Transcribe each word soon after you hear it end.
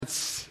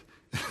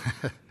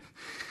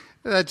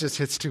That just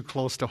hits too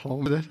close to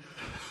home, doesn't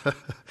it?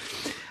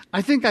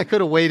 I think I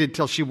could have waited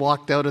till she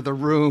walked out of the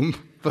room,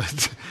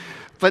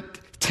 but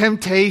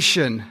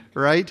temptation,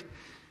 right?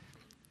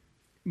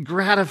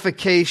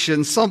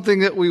 Gratification,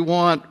 something that we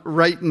want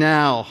right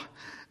now.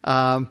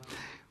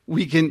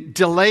 We can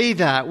delay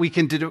that. We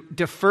can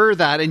defer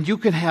that, and you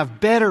can have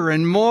better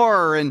and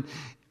more,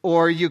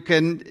 or you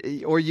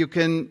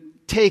can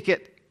take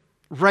it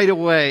right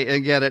away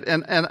and get it.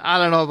 And I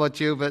don't know about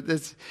you, but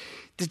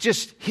it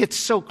just hits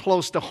so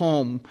close to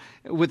home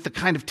with the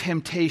kind of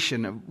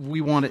temptation of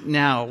we want it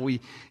now.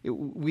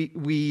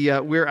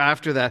 We're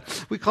after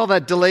that. We call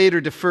that delayed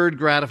or deferred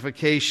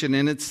gratification,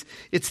 and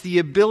it's the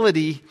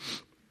ability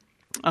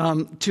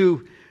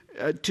to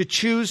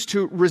choose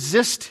to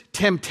resist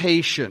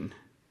temptation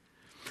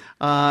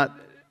of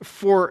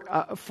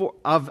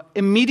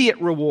immediate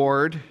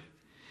reward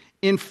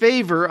in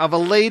favor of a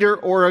later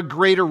or a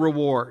greater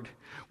reward.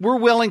 We're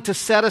willing to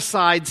set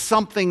aside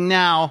something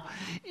now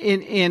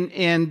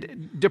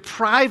and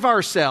deprive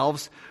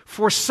ourselves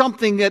for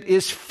something that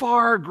is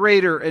far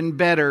greater and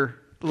better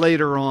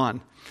later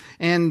on.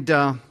 And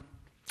I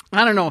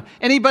don't know,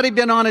 anybody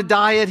been on a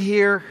diet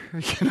here?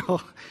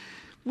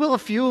 Well, a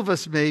few of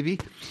us maybe.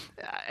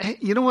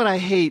 You know what I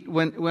hate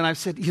when I've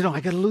said, I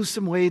got to lose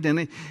some weight,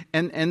 and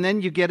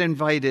then you get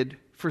invited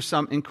for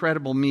some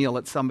incredible meal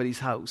at somebody's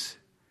house,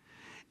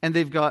 and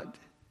they've got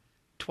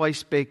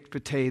twice-baked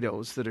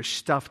potatoes that are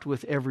stuffed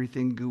with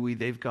everything gooey.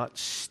 They've got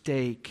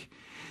steak.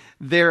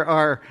 There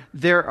are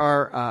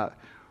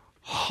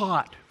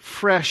hot,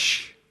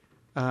 fresh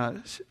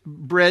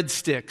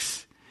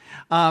breadsticks.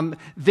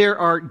 There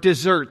are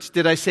desserts.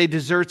 Did I say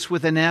desserts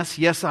with an S?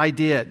 Yes, I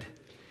did.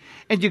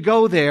 And you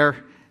go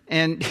there,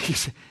 and you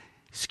say,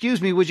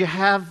 excuse me, would you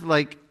have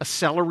like a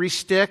celery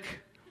stick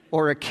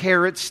or a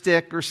carrot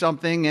stick or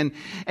something? And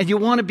you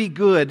want to be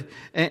good,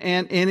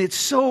 and it's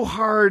so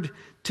hard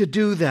to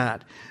do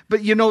that.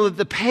 But you know that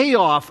the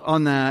payoff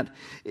on that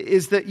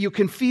is that you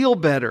can feel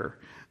better,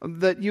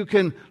 that you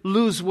can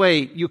lose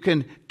weight, you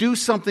can do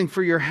something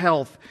for your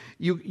health,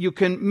 you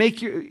can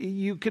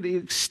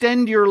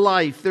extend your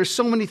life. There's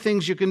so many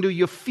things you can do.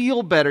 You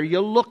feel better, you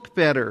look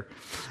better,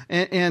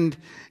 and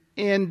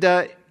in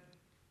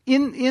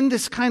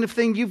this kind of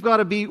thing, you've got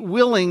to be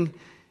willing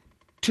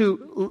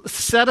to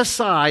set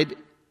aside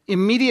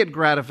immediate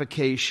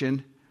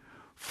gratification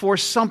for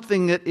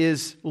something that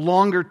is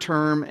longer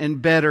term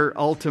and better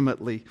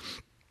ultimately.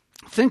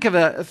 Think of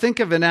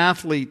an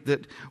athlete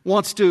that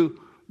wants to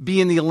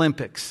be in the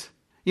Olympics.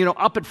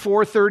 Up at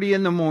 4:30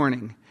 in the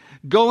morning,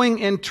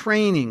 going and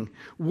training,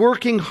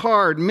 working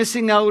hard,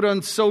 missing out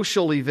on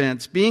social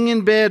events, being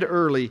in bed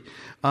early,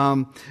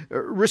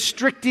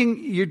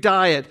 restricting your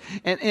diet,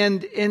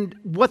 and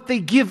what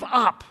they give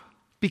up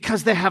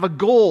because they have a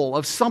goal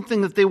of something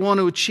that they want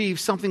to achieve,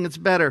 something that's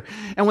better.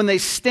 And when they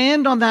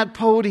stand on that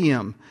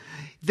podium,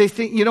 they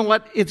think, you know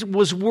what, it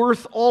was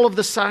worth all of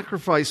the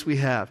sacrifice we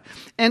have.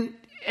 And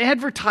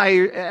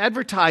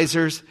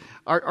advertisers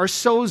are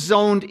so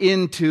zoned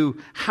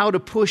into how to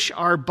push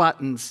our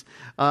buttons,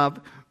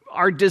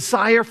 our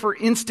desire for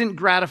instant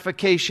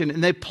gratification,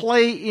 and they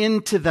play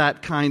into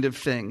that kind of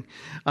thing.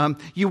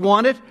 You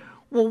want it?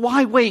 Well,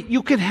 why wait?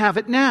 You can have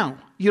it now.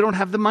 You don't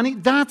have the money?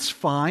 That's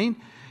fine.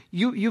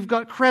 You've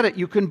got credit.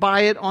 You can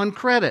buy it on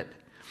credit.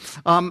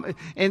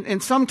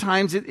 And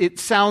sometimes it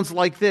sounds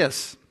like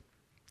this.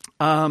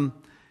 No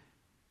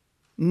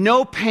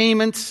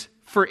payments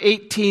for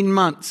 18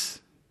 months.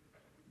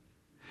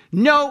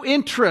 No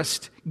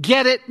interest.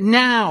 Get it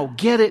now.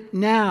 Get it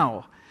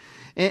now.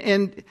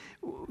 And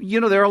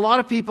there are a lot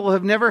of people who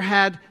have never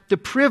had the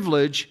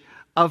privilege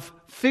of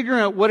figuring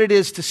out what it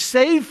is to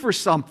save for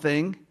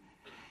something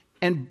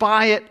and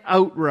buy it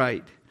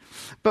outright.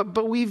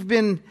 But we've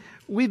been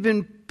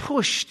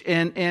pushed,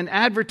 and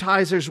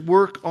advertisers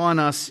work on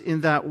us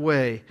in that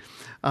way,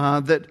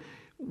 that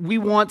we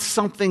want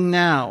something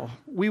now.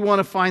 We want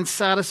to find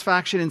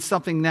satisfaction in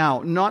something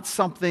now, not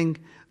something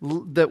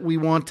that we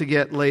want to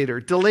get later.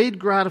 Delayed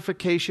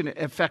gratification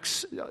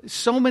affects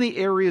so many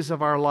areas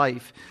of our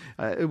life.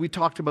 We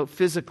talked about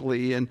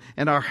physically and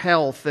our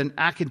health and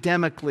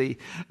academically.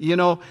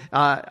 Can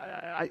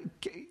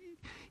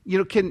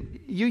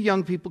you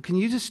young people, can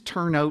you just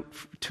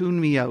tune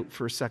me out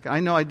for a second? I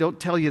know I don't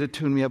tell you to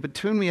tune me out, but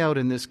tune me out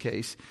in this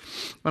case.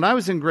 When I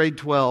was in grade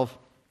 12,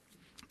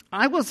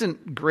 I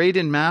wasn't great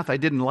in math. I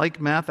didn't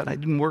like math, and I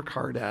didn't work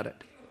hard at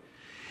it.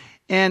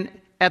 And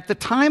at the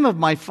time of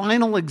my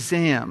final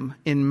exam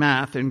in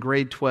math in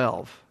grade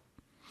 12,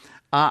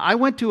 I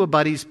went to a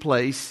buddy's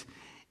place,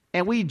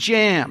 and we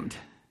jammed.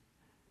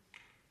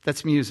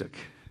 That's music.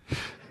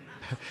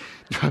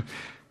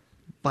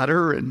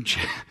 Butter and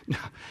jam.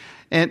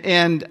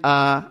 And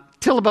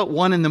till about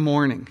 1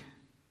 a.m.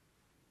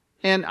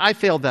 And I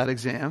failed that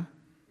exam.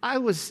 I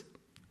was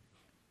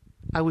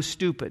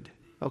stupid,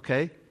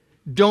 okay?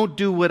 Don't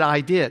do what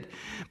I did.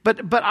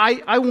 But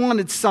I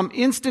wanted some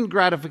instant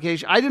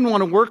gratification. I didn't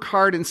want to work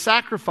hard and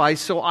sacrifice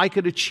so I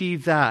could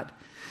achieve that.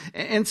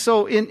 And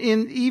so in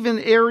even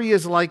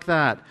areas like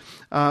that,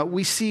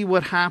 we see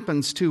what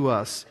happens to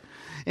us.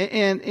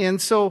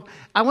 And so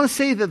I want to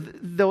say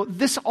that though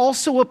this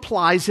also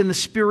applies in the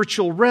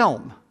spiritual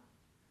realm.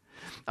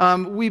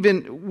 We've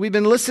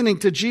been listening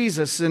to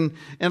Jesus, and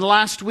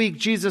last week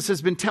Jesus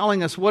has been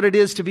telling us what it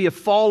is to be a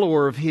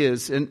follower of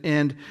His,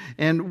 and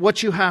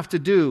what you have to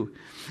do.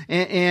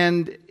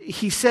 And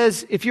He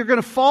says, if you're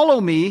going to follow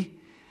me,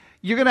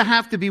 you're going to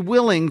have to be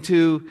willing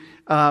to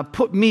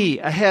put me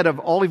ahead of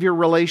all of your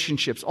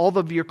relationships, all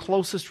of your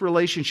closest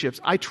relationships.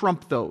 I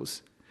trump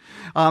those.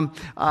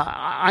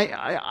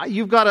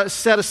 You've got to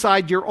set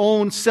aside your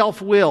own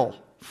self-will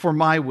for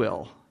my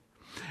will.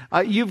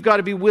 You've got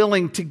to be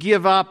willing to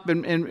give up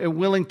and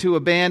willing to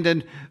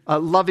abandon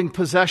loving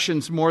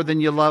possessions more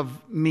than you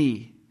love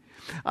me.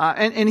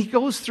 And he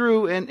goes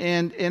through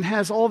and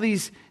has all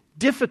these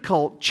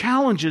difficult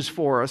challenges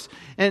for us.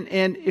 And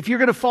if you're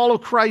going to follow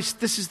Christ,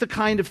 this is the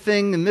kind of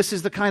thing and this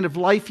is the kind of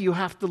life you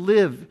have to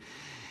live.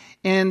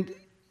 And,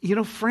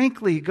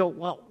 frankly, you go,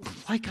 well,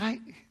 like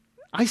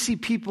I see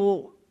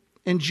people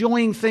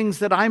enjoying things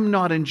that I'm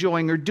not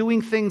enjoying, or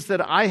doing things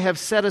that I have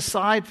set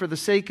aside for the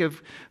sake of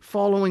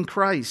following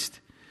Christ.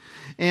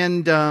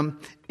 And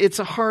it's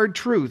a hard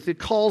truth. It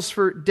calls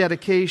for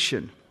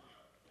dedication.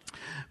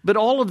 But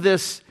all of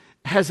this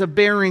has a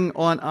bearing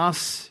on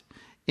us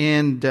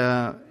and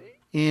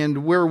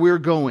where we're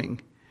going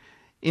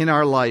in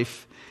our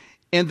life.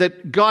 And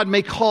that God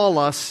may call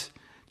us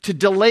to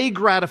delay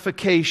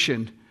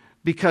gratification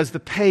because the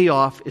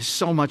payoff is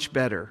so much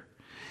better.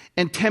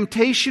 And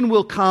temptation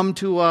will come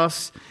to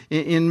us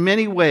in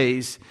many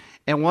ways.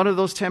 And one of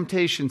those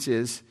temptations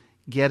is,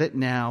 get it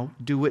now,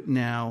 do it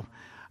now.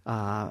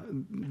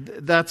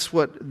 That's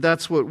what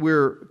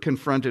we're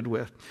confronted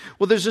with.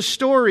 Well, there's a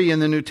story in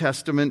the New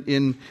Testament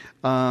in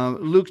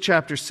Luke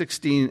chapter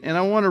 16, and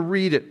I want to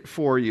read it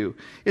for you.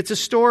 It's a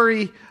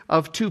story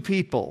of two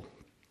people.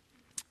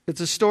 It's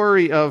a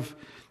story of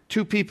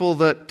two people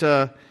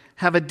that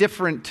have a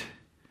different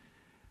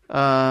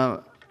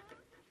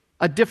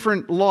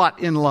lot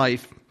in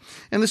life.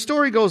 And the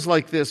story goes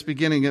like this,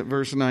 beginning at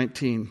verse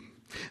 19.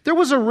 There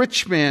was a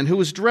rich man who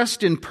was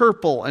dressed in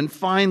purple and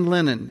fine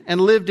linen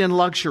and lived in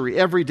luxury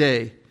every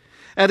day.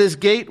 At his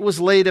gate was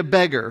laid a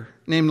beggar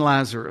named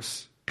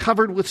Lazarus,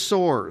 covered with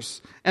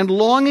sores and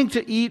longing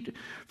to eat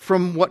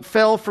from what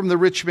fell from the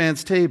rich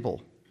man's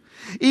table.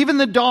 Even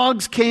the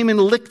dogs came and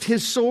licked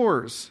his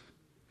sores.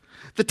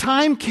 The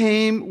time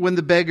came when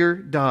the beggar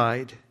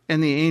died,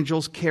 and the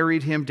angels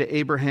carried him to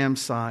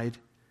Abraham's side.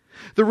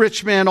 The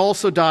rich man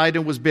also died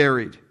and was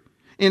buried.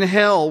 In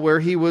hell, where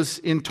he was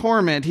in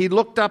torment, he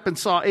looked up and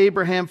saw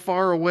Abraham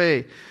far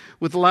away,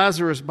 with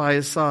Lazarus by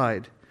his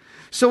side.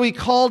 So he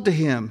called to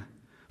him,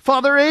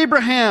 "Father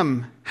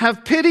Abraham,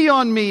 have pity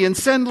on me and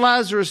send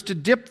Lazarus to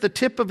dip the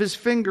tip of his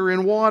finger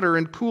in water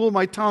and cool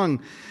my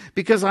tongue,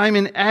 because I'm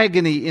in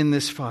agony in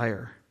this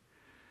fire."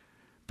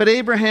 But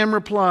Abraham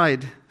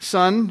replied,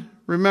 "Son,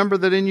 remember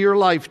that in your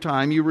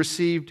lifetime you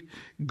received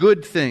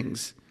good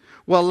things,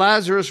 while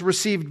Lazarus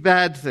received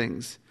bad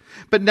things.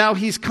 But now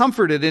he's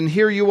comforted, and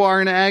here you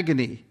are in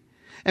agony.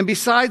 And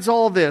besides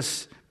all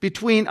this,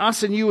 between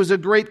us and you is a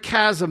great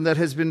chasm that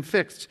has been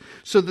fixed,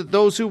 so that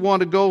those who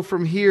want to go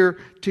from here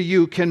to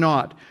you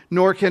cannot,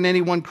 nor can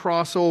anyone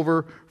cross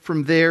over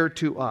from there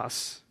to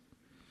us."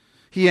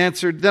 He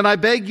answered, "Then I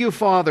beg you,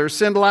 Father,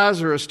 send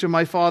Lazarus to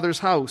my father's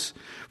house,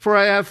 for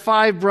I have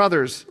 5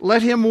 brothers.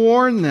 Let him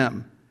warn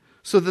them,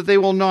 so that they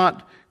will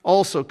not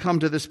also come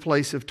to this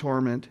place of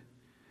torment."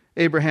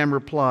 Abraham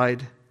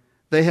replied,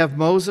 "They have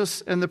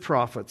Moses and the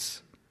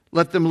prophets.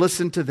 Let them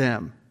listen to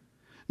them."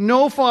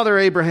 "No, Father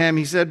Abraham,"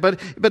 he said,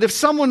 but if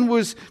someone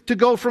was to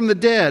go from the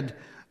dead,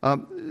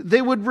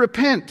 they would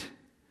repent."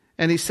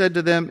 And he said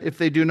to them, "If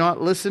they do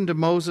not listen to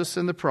Moses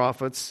and the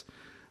prophets,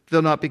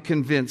 they'll not be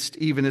convinced,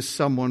 even as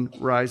someone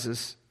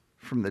rises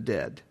from the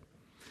dead."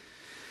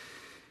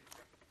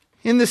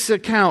 In this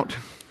account,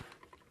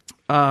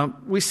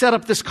 we set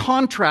up this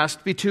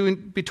contrast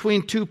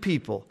between two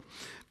people,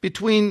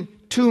 between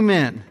two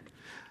men.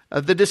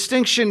 The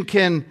distinction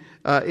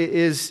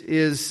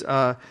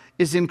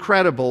is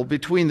incredible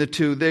between the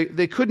two.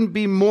 They couldn't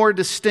be more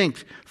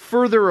distinct,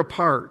 further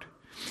apart.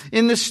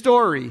 In this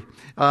story,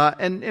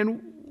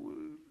 and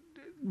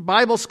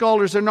Bible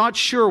scholars are not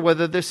sure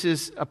whether this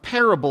is a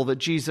parable that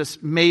Jesus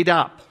made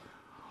up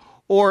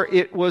or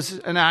it was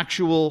an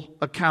actual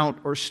account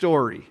or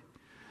story.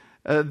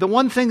 The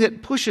one thing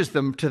that pushes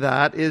them to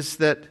that is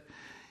that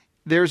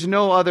there's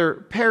no other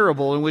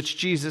parable in which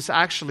Jesus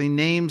actually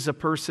names a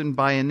person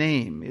by a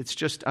name. It's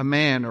just a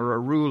man or a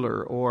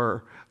ruler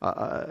or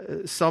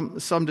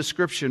some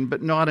description,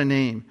 but not a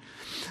name.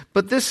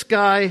 But this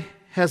guy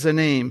has a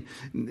name.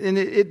 And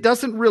it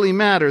doesn't really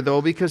matter,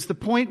 though, because the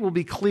point will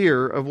be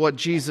clear of what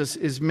Jesus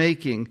is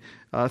making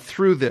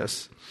through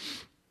this.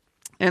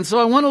 And so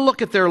I want to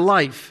look at their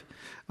life.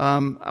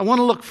 I want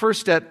to look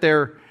first at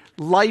their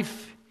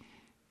life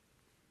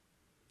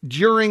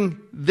during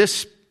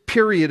this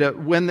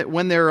period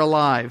when they're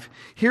alive.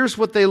 Here's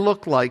what they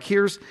look like.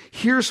 Here's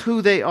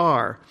who they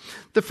are.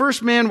 The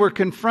first man we're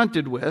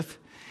confronted with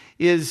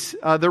is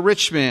the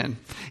rich man.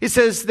 It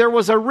says, there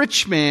was a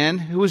rich man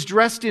who was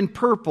dressed in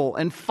purple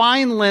and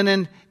fine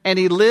linen, and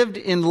he lived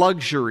in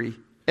luxury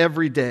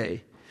every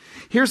day.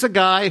 Here's a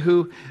guy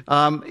who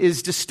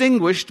is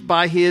distinguished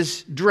by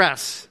his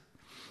dress.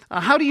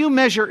 How do you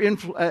measure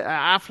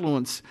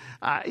affluence?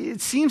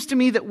 It seems to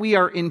me that we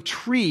are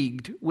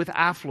intrigued with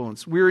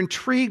affluence. We're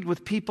intrigued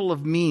with people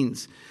of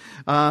means.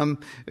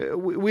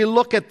 We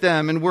look at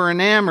them and we're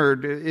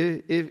enamored.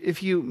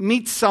 If you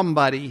meet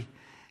somebody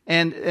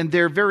and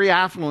they're very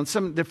affluent,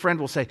 the friend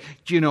will say,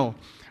 do you know,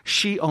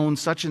 she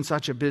owns such and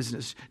such a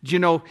business. Do you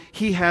know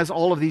he has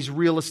all of these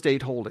real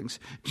estate holdings?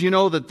 Do you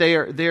know that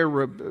they're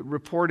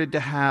reported to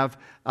have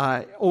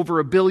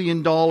over $1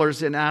 billion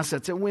in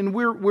assets? And when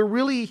we're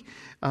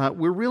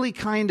really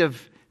kind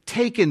of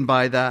taken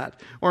by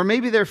that, or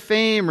maybe their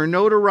fame or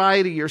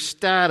notoriety or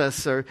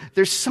status, or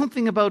there's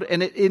something about it,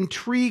 and it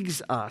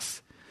intrigues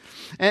us.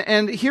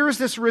 And here's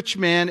this rich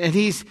man, and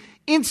he's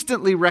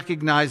instantly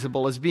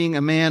recognizable as being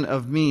a man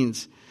of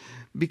means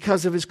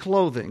because of his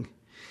clothing.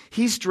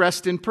 He's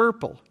dressed in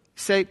purple.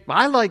 Say,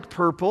 I like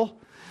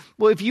purple.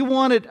 Well, if you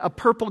wanted a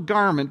purple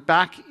garment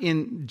back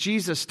in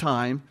Jesus'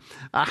 time,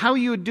 how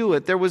you would do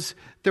it, there was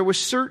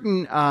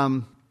certain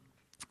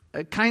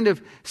kind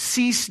of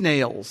sea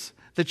snails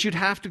that you'd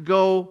have to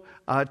go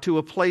to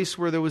a place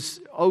where there was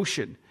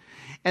ocean.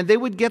 And they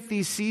would get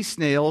these sea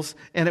snails,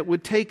 and it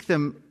would take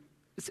them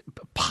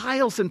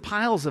piles and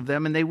piles of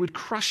them, and they would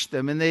crush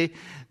them, and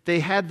they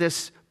had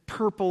this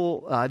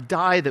purple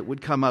dye that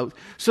would come out.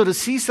 So to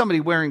see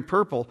somebody wearing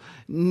purple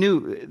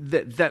knew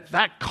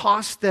that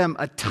cost them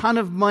a ton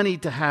of money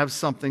to have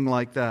something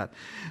like that.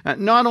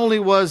 Not only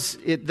was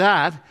it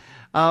that,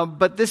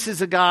 but this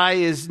is a guy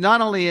is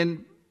not only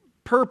in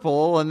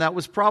purple, and that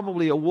was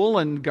probably a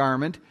woolen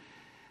garment,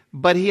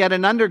 but he had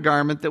an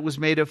undergarment that was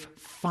made of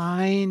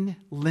fine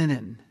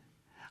linen.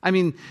 I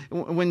mean,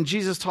 when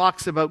Jesus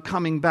talks about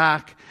coming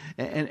back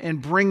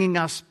and bringing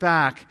us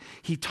back,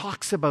 he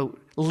talks about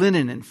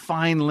linen and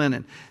fine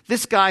linen.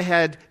 This guy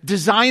had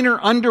designer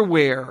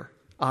underwear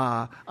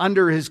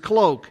under his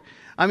cloak.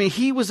 I mean,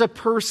 he was a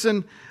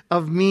person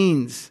of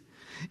means.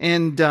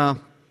 And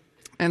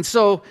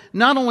so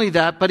not only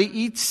that, but he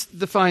eats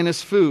the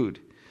finest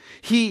food.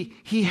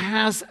 He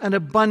has an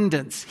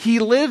abundance. He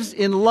lives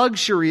in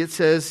luxury, it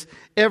says,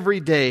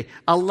 every day.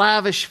 A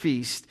lavish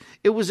feast.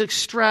 It was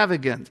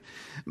extravagant.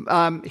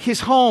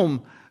 His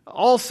home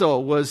also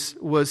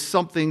was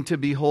something to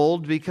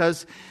behold,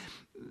 because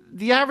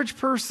the average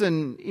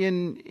person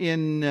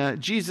in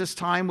Jesus'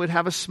 time would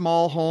have a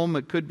small home.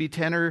 It could be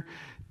 10 or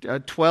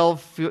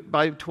 12 foot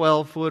by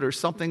 12 foot or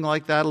something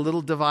like that, a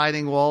little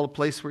dividing wall, a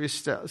place where you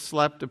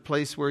slept, a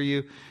place where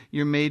you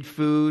made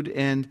food.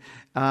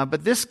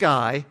 But this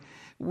guy,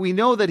 we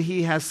know that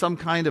he has some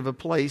kind of a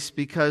place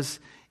because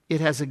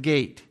it has a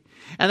gate.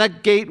 And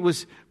that gate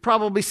was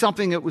probably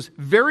something that was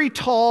very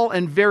tall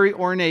and very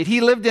ornate.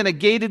 He lived in a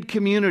gated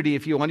community,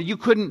 if you wanted. You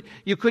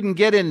couldn't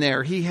get in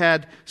there. He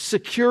had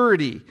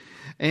security.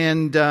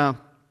 And the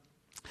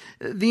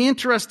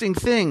interesting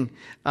thing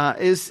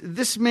is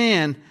this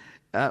man,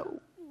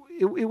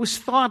 it was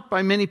thought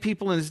by many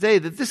people in his day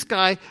that this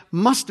guy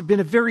must have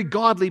been a very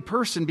godly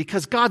person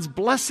because God's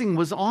blessing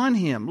was on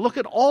him. Look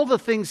at all the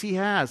things he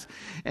has.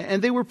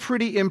 And they were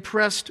pretty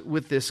impressed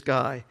with this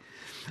guy.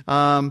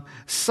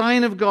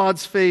 Sign of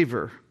God's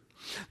favor.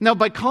 Now,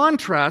 by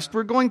contrast,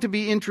 we're going to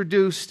be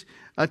introduced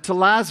to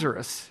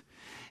Lazarus.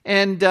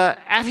 And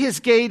at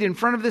his gate, in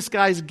front of this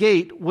guy's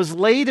gate, was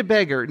laid a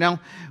beggar. Now,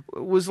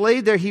 was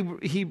laid there,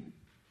 he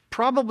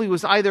probably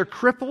was either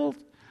crippled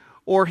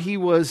or he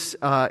was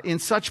in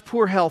such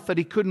poor health that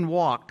he couldn't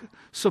walk.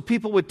 So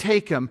people would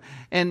take him.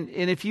 And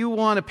if you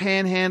want a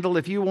panhandle,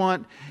 if you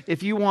want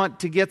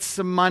to get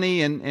some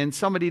money and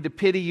somebody to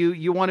pity you,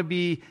 you want to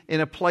be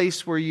in a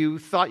place where you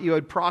thought you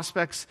had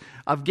prospects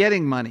of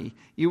getting money.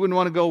 You wouldn't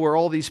want to go where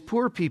all these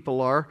poor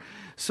people are.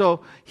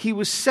 So he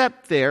was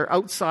set there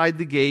outside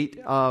the gate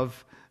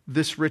of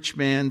this rich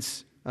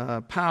man's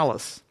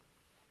palace.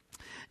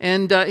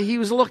 And he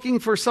was looking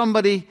for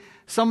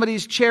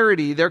somebody's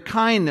charity, their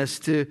kindness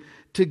to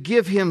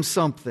give him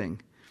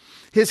something.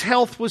 His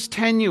health was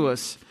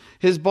tenuous.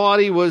 His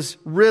body was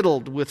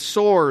riddled with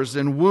sores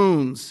and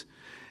wounds.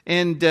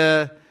 And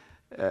there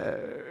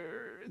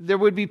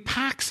would be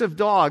packs of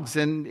dogs.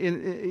 And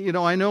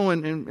I know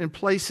in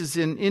places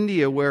in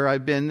India where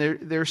I've been,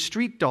 they're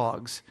street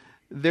dogs.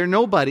 They're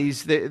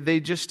nobodies. They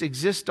just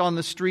exist on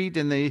the street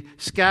and they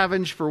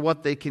scavenge for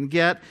what they can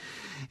get.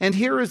 And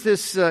here is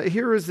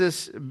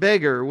this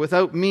beggar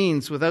without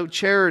means, without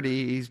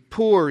charity. He's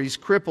poor, he's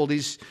crippled,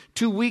 he's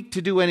too weak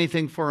to do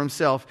anything for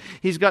himself.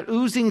 He's got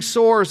oozing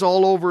sores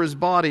all over his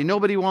body.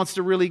 Nobody wants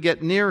to really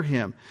get near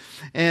him.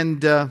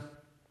 And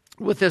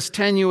with this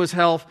tenuous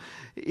health,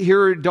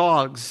 here are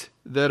dogs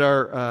that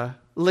are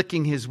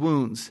licking his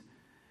wounds.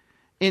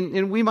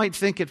 And we might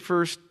think at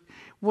first,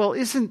 well,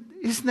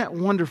 isn't that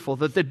wonderful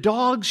that the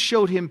dogs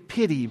showed him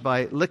pity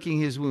by licking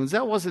his wounds?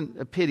 That wasn't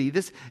a pity.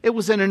 It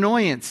was an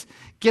annoyance.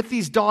 Get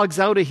these dogs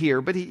out of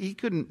here. But he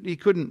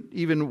couldn't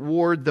even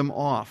ward them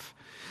off.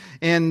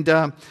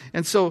 And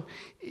so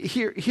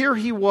here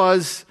he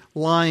was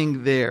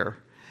lying there.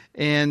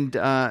 And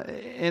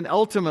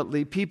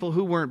ultimately, people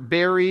who weren't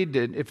buried,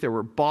 and if there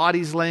were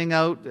bodies laying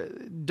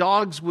out,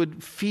 dogs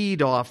would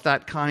feed off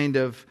that kind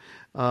of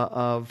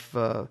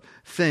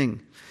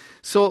thing.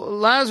 So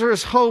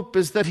Lazarus' hope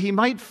is that he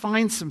might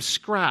find some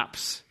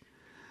scraps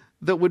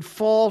that would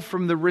fall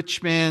from the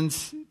rich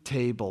man's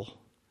table.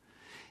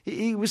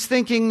 He was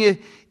thinking,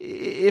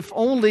 if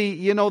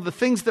only, the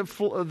things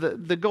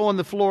that go on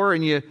the floor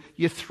and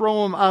you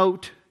throw them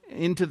out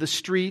into the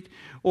street,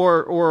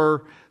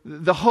 or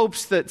the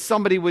hopes that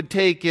somebody would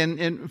take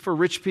and for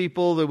rich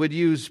people, they would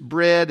use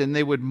bread and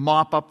they would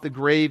mop up the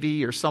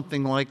gravy or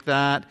something like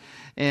that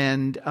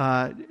and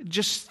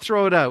just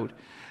throw it out.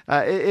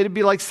 It'd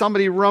be like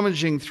somebody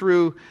rummaging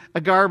through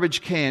a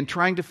garbage can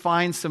trying to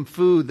find some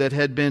food that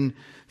had been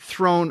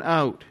thrown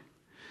out.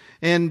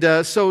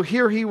 And so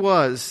here he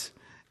was,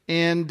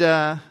 and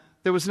there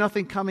was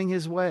nothing coming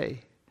his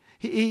way.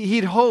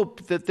 He'd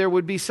hoped that there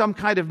would be some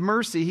kind of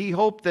mercy. He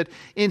hoped that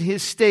in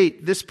his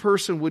state, this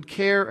person would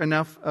care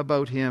enough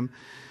about him.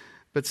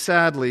 But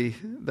sadly,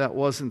 that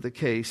wasn't the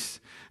case.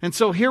 And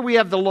so here we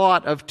have the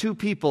lot of two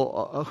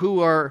people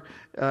who are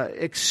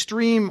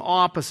extreme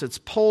opposites,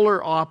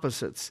 polar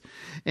opposites.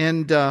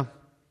 And the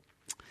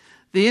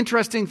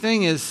interesting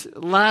thing is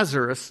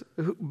Lazarus,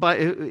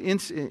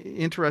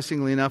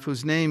 interestingly enough,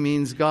 whose name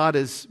means God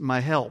is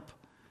my help.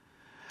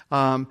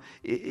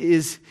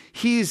 He's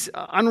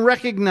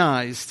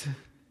unrecognized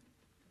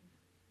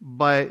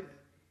by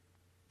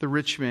the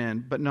rich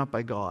man, but not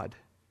by God.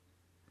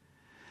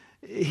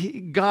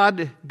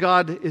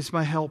 God is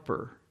my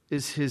helper,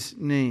 is his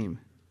name.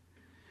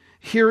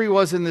 Here he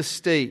was in this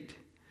state.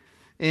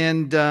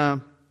 And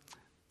the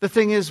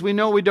thing is, we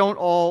know we don't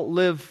all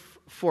live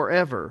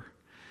forever.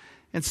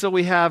 And so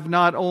we have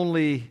not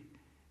only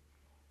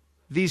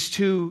these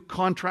two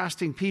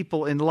contrasting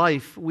people in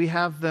life, we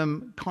have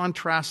them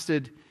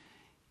contrasted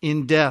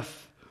in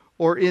death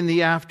or in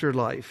the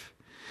afterlife.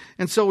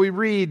 And so we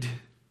read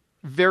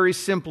very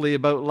simply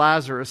about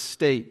Lazarus'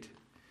 state.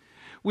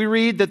 We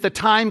read that the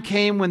time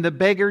came when the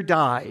beggar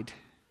died,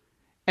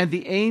 and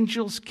the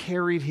angels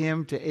carried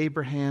him to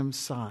Abraham's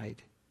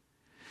side.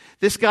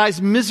 This guy's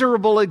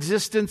miserable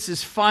existence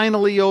is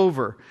finally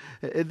over.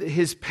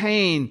 His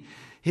pain,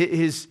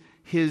 his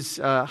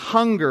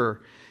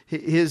hunger,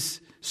 his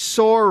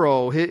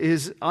sorrow,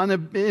 his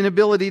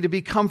inability to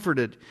be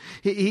comforted.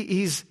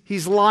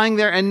 He's lying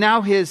there, and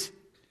now his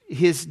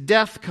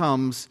death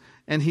comes,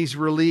 and he's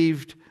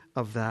relieved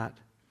of that.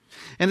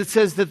 And it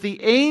says that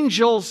the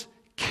angels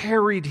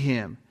carried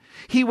him.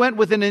 He went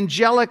with an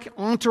angelic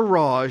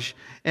entourage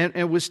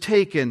and was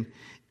taken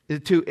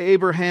to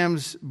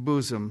Abraham's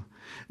bosom.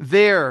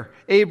 There,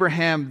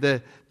 Abraham,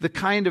 the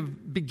kind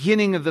of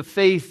beginning of the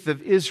faith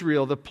of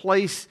Israel, the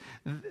place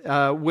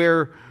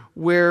where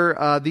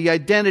the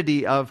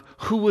identity of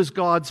who was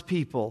God's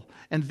people.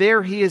 And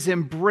there he is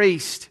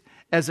embraced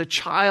as a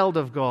child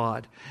of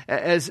God,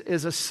 as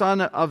a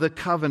son of the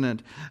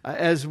covenant,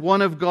 as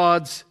one of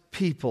God's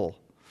people.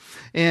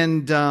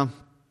 And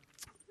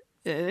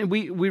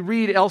we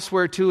read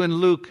elsewhere too in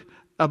Luke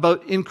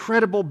about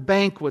incredible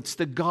banquets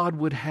that God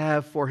would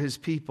have for his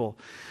people.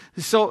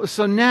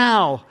 So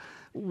now,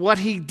 what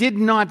he did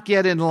not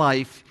get in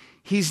life,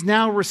 he's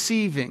now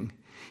receiving.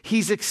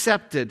 He's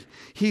accepted.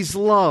 He's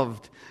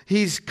loved.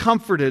 He's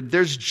comforted.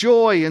 There's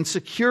joy and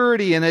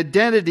security and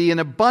identity and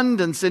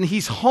abundance, and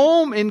he's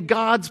home in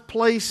God's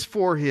place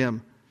for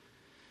him.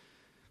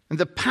 And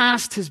the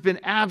past has been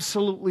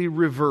absolutely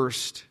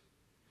reversed.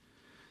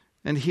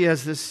 And he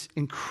has this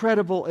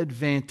incredible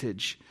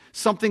advantage,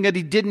 something that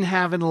he didn't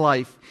have in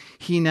life,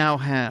 he now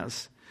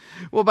has.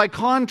 Well, by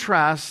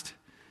contrast,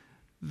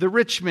 the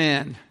rich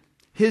man,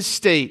 his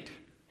state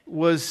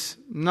was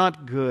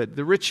not good.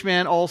 The rich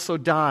man also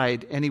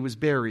died, and he was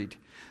buried.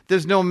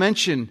 There's no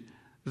mention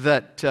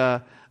that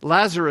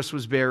Lazarus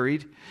was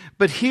buried,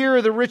 but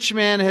here the rich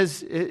man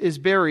is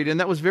buried, and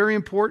that was very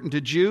important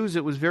to Jews.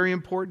 It was very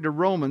important to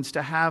Romans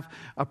to have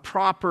a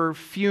proper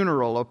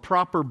funeral, a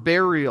proper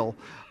burial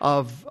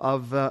of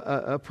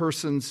a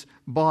person's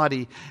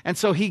body. And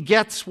so he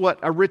gets what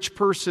a rich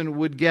person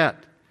would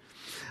get.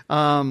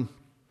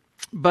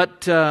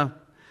 But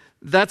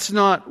that's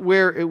not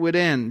where it would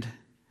end.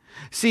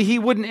 See, he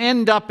wouldn't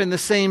end up in the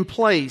same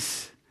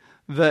place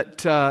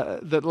that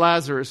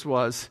Lazarus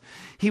was.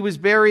 He was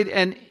buried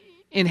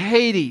in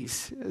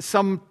Hades,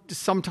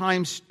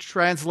 sometimes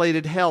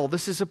translated hell.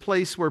 This is a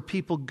place where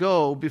people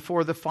go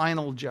before the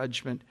final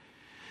judgment.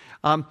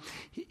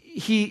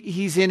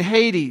 He's in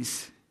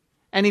Hades,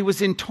 and he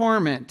was in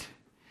torment.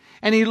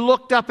 And he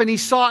looked up and he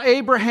saw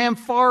Abraham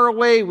far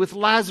away with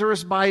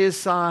Lazarus by his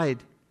side.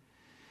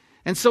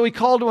 And so he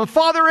called to him,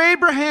 "Father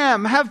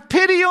Abraham, have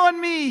pity on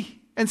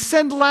me, and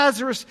send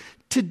Lazarus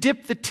to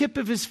dip the tip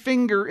of his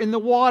finger in the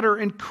water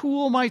and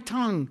cool my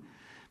tongue,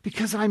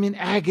 because I'm in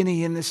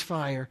agony in this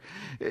fire."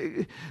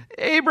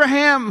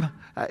 Abraham,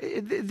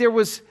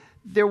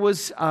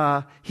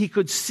 he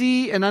could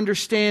see and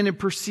understand and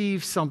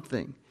perceive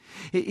something.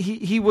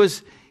 He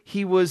was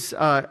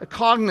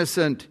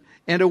cognizant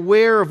and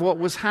aware of what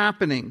was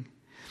happening.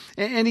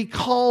 And he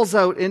calls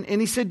out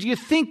and he said, do you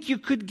think you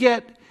could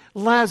get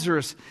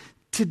Lazarus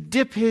to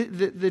dip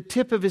the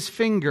tip of his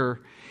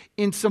finger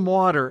in some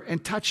water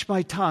and touch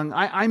my tongue?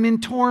 I'm in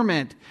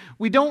torment.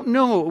 We don't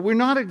know. We're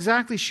not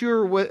exactly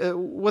sure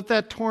what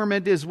that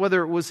torment is,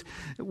 whether it was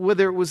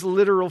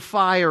literal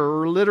fire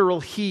or literal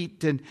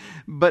heat.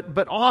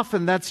 But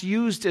often that's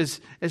used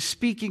as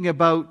speaking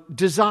about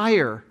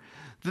desire.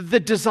 The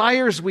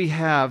desires we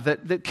have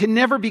that can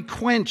never be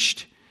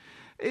quenched.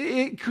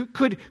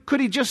 Could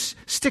he just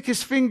stick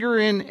his finger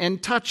in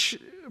and touch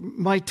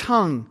my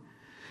tongue?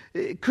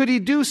 Could he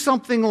do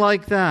something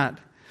like that?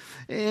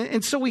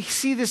 And so we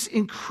see this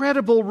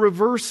incredible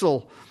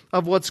reversal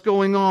of what's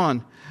going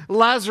on.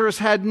 Lazarus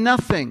had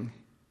nothing.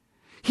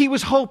 He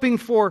was hoping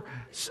for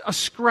a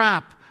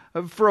scrap,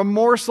 for a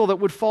morsel that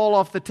would fall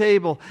off the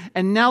table.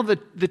 And now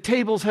the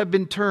tables have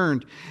been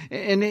turned.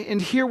 And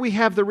here we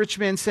have the rich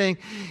man saying,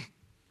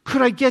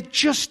 could I get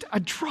just a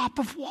drop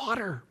of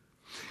water?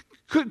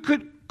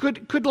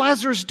 Could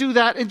Lazarus do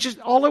that? And just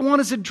all I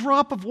want is a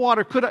drop of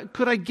water.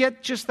 Could I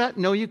get just that?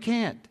 No, you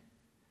can't.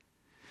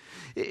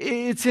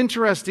 It's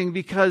interesting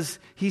because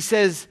he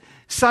says,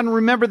 son,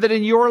 remember that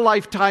in your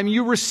lifetime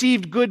you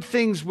received good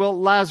things.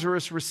 Well,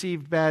 Lazarus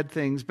received bad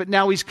things. But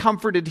now he's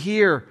comforted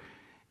here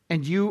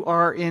and you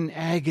are in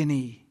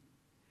agony.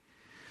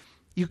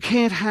 You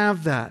can't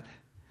have that.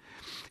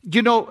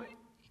 You know,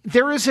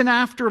 there is an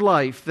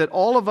afterlife that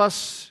all of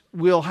us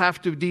will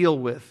have to deal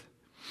with.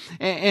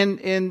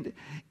 And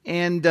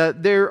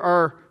there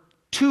are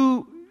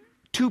two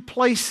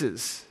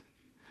places.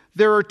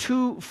 There are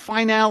two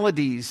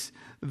finalities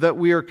that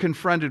we are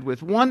confronted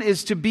with. One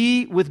is to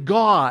be with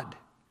God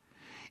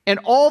and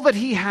all that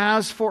He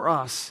has for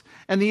us.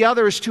 And the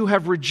other is to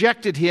have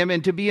rejected Him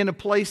and to be in a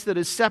place that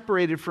is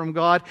separated from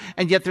God.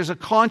 And yet there's a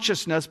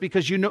consciousness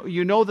because you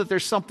know that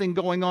there's something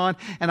going on.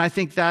 And I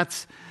think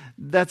that's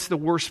the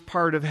worst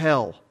part of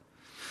hell.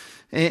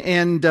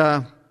 And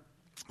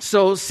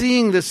so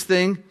seeing this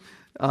thing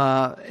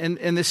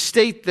and the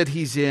state that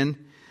he's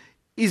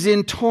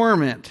in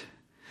torment.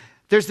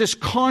 There's this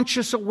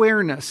conscious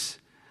awareness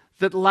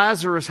that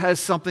Lazarus has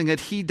something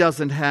that he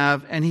doesn't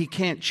have, and he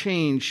can't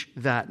change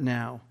that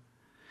now.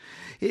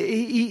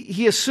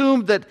 He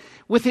assumed that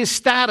with his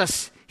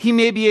status, he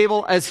may be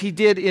able, as he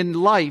did in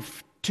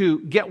life,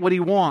 to get what he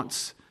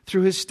wants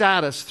through his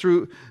status,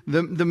 through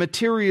the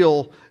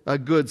material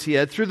goods he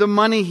had, through the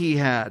money he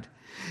had.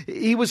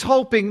 He was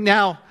hoping,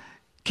 now,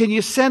 can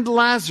you send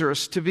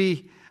Lazarus to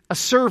be a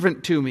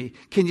servant to me?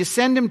 Can you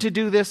send him to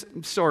do this?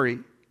 Sorry,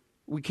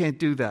 we can't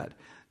do that.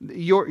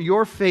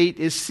 Your fate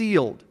is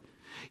sealed.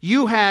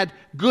 You had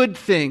good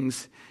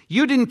things.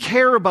 You didn't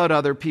care about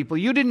other people.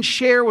 You didn't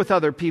share with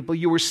other people.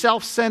 You were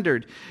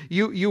self-centered.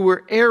 You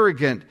were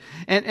arrogant.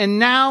 And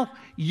now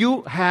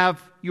you have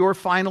your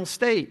final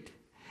state.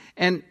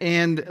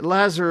 And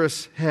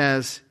Lazarus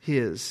has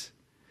his.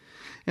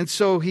 And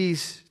so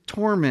he's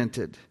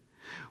tormented.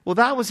 Well,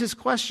 that was his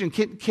question.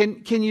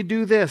 Can you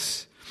do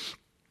this?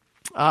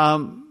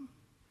 And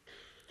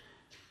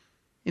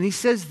he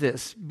says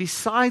this,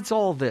 besides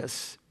all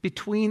this,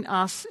 between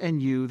us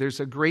and you, there's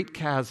a great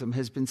chasm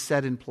has been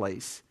set in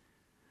place.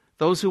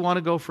 Those who want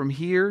to go from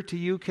here to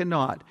you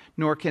cannot,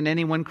 nor can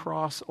anyone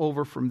cross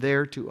over from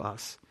there to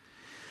us.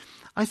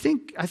 I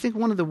think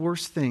one of the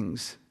worst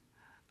things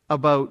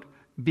about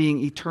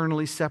being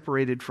eternally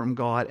separated from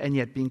God and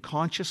yet being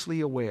consciously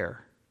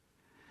aware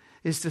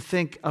is to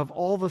think of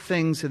all the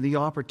things and the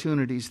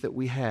opportunities that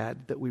we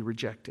had that we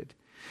rejected.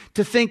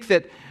 To think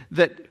that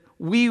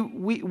we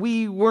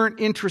weren't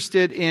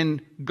interested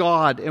in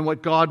God and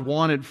what God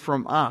wanted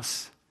from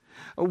us.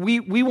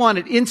 We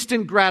wanted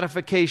instant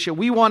gratification.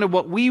 We wanted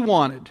what we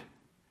wanted.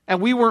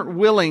 And we weren't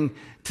willing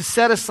to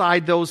set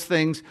aside those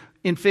things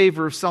in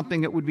favor of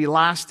something that would be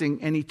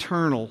lasting and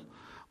eternal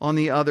on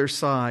the other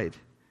side.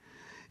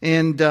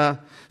 And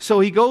so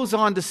he goes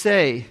on to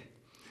say,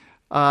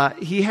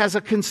 he has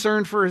a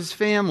concern for his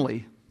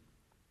family.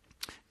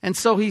 And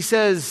so he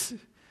says,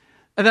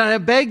 and I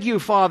beg you,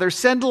 Father,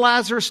 send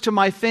Lazarus to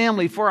my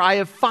family, for I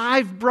have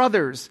 5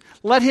 brothers.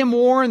 Let him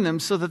warn them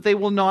so that they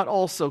will not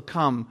also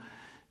come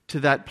to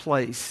that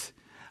place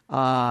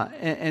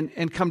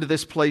and come to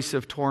this place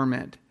of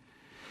torment.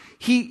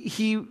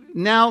 He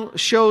now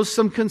shows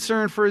some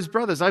concern for his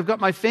brothers. I've got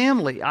my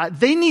family.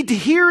 They need to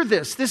hear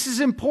this. This is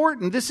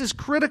important. This is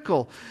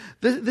critical.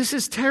 This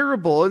is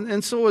terrible.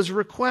 And so his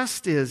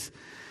request is,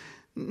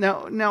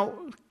 now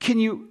can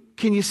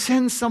you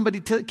send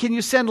somebody to? Can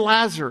you send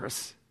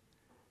Lazarus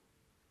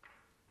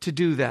to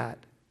do that?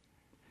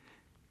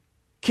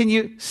 Can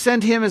you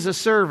send him as a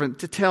servant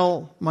to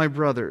tell my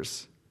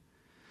brothers?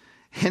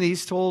 And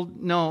he's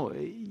told, no,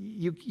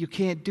 you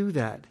can't do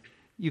that.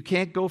 You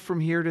can't go from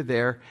here to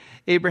there.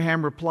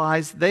 Abraham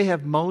replies, they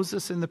have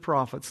Moses and the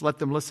prophets. Let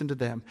them listen to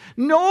them.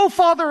 No,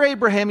 Father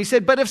Abraham, he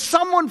said, but if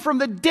someone from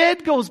the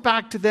dead goes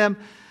back to them,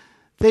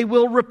 they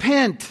will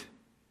repent.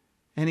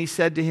 And he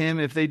said to him,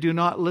 if they do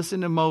not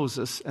listen to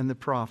Moses and the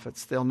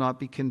prophets, they'll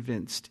not be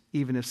convinced,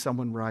 even if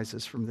someone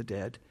rises from the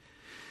dead.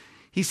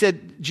 He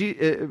said,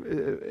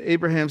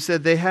 Abraham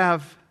said, they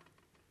have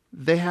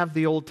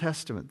the Old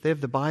Testament. They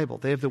have the Bible.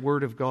 They have the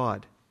Word of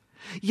God.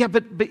 Yeah,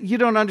 but you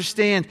don't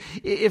understand.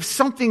 If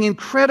something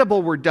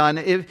incredible were done,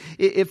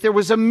 if there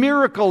was a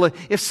miracle,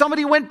 if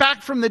somebody went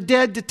back from the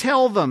dead to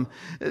tell them,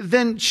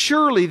 then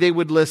surely they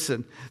would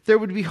listen. There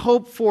would be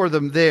hope for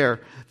them there.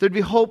 There'd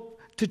be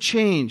hope to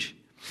change.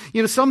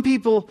 You know, some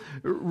people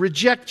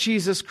reject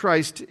Jesus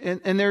Christ,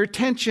 and their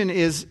attention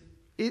is,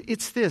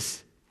 it's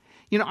this.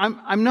 You know,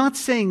 I'm not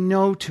saying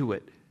no to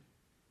it.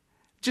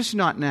 Just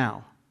not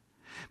now.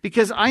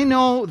 Because I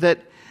know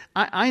that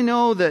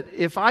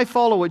if I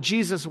follow what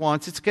Jesus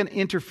wants, it's going to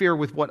interfere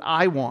with what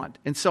I want.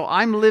 And so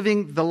I'm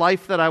living the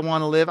life that I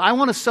want to live. I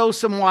want to sow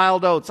some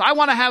wild oats. I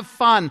want to have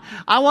fun.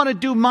 I want to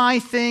do my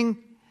thing.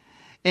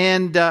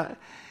 And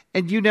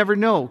you never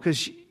know,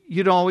 because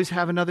you don't always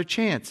have another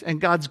chance.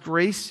 And God's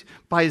grace,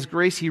 by His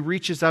grace, He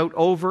reaches out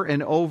over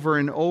and over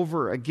and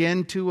over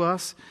again to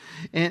us.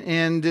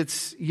 And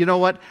it's, you know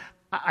what?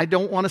 I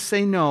don't want to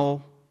say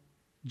no,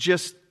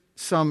 just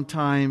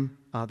sometime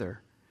other.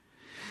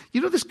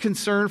 You know, this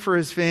concern for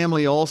his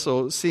family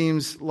also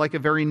seems like a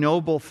very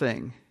noble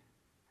thing.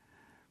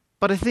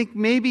 But I think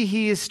maybe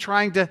he is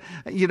trying to,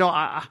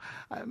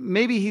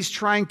 maybe he's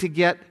trying to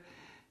get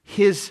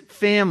his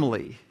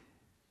family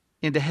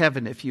into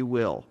heaven, if you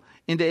will,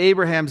 into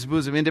Abraham's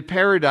bosom, into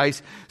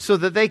paradise, so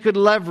that they could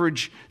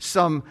leverage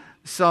some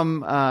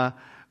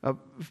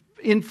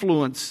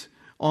influence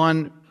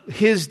on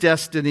his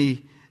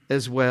destiny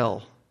as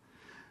well.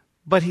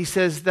 But he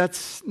says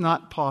that's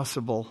not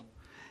possible.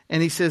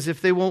 And he says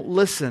if they won't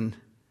listen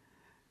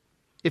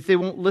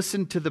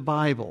to the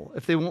Bible,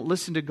 if they won't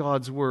listen to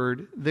God's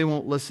Word, they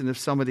won't listen if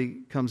somebody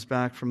comes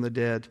back from the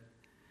dead.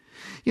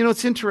 You know,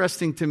 it's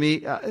interesting to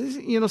me,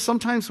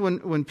 sometimes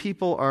when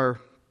people are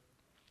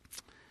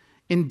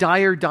in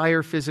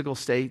dire physical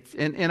state,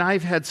 and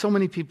I've had so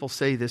many people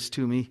say this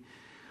to me,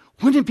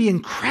 wouldn't it be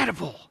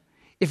incredible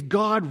if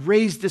God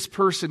raised this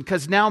person,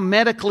 because now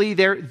medically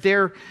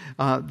there's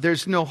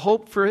no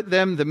hope for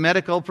them. The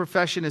medical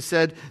profession has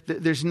said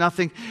there's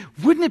nothing.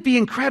 Wouldn't it be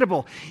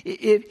incredible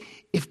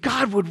if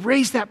God would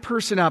raise that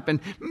person up,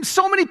 and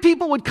so many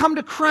people would come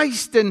to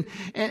Christ, and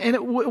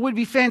it would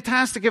be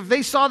fantastic. If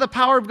they saw the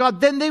power of God,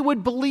 then they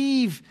would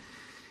believe.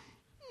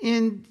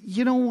 And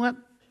you know what?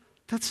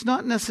 That's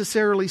not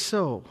necessarily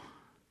so.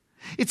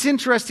 It's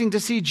interesting to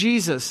see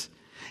Jesus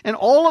and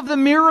all of the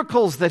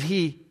miracles that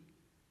He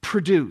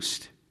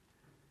produced.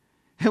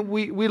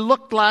 We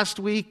looked last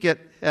week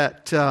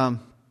at the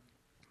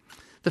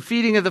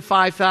feeding of the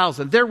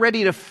 5,000. They're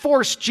ready to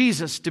force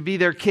Jesus to be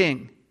their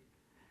king.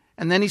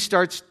 And then He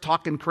starts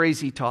talking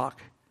crazy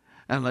talk.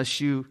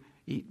 Unless you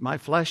eat my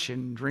flesh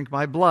and drink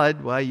my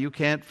blood, why, you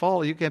can't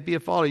follow. You can't be a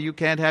follower. You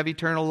can't have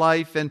eternal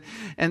life. And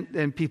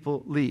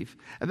people leave.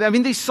 I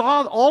mean, they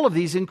saw all of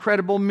these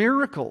incredible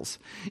miracles.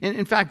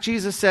 In fact,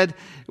 Jesus said,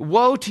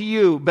 woe to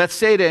you,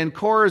 Bethsaida and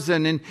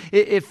Chorazin. And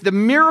if the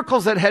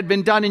miracles that had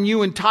been done in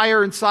you in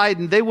Tyre and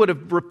Sidon, they would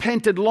have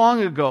repented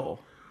long ago.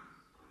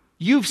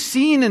 You've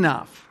seen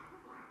enough.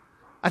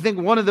 I think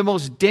one of the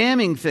most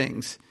damning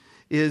things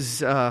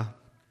is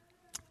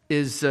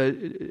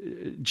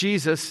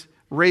Jesus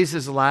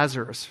raises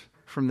Lazarus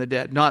from the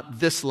dead. Not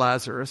this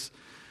Lazarus,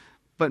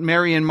 but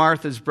Mary and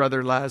Martha's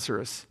brother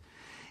Lazarus.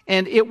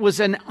 And it was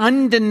an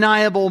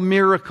undeniable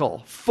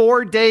miracle.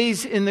 4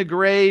 days in the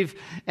grave,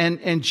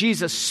 and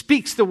Jesus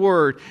speaks the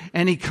word,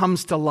 and he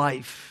comes to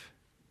life.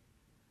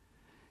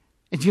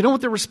 And do you know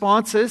what the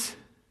response is?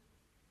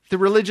 The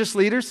religious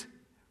leaders,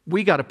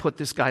 we got to put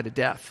this guy to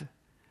death.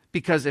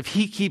 Because if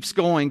he keeps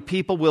going,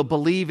 people will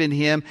believe in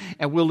him,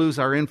 and we'll lose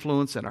our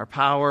influence and our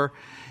power.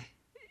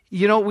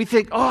 You know, we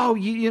think,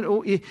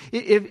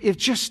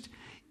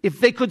 if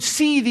they could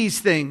see these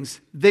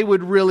things, they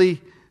would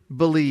really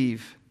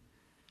believe.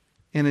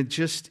 And it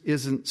just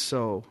isn't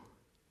so.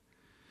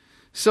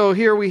 So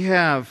here we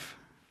have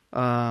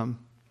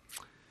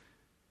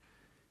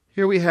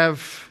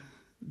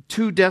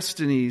two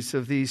destinies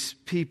of these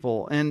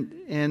people.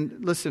 And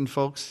listen,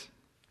 folks,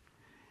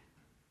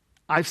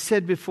 I've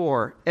said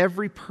before,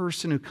 every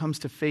person who comes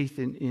to faith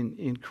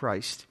in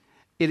Christ,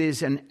 it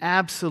is an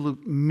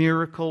absolute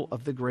miracle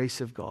of the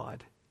grace of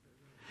God.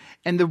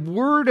 And the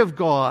Word of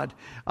God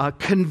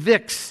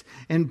convicts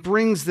and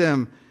brings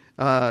them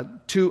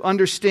to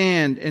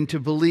understand and to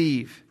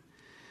believe.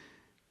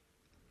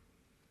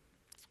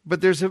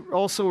 But there's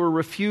also a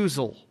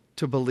refusal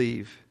to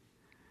believe.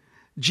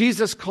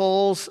 Jesus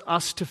calls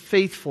us to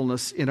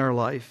faithfulness in our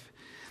life.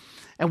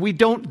 And we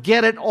don't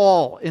get it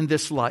all in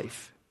this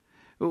life.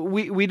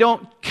 We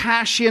don't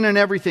cash in on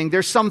everything.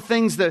 There's some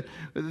things that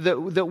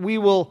we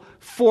will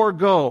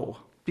forego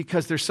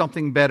because there's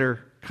something better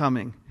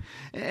coming.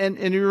 And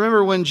you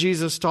remember when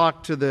Jesus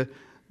talked to the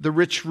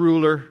rich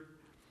ruler,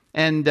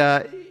 and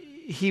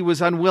he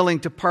was unwilling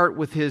to part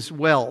with his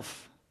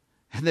wealth.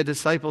 And the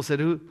disciples said,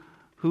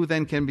 who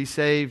then can be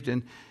saved?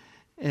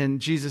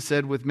 And Jesus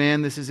said, with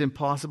man this is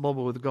impossible,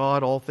 but with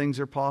God all things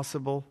are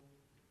possible.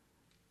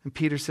 And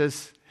Peter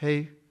says,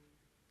 hey,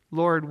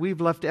 Lord,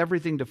 we've left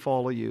everything to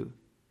follow you.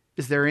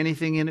 Is there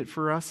anything in it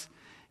for us?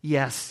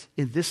 Yes,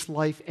 in this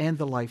life and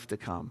the life to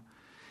come.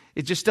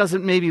 It just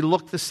doesn't maybe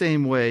look the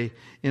same way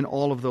in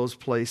all of those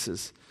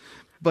places.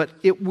 But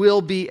it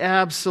will be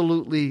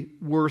absolutely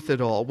worth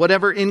it all.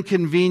 Whatever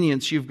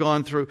inconvenience you've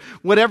gone through,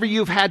 whatever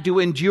you've had to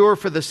endure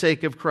for the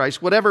sake of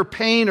Christ, whatever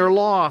pain or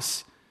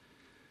loss,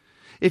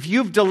 if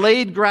you've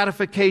delayed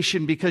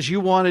gratification because you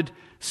wanted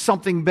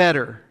something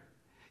better,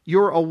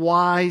 you're a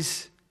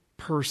wise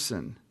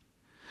person.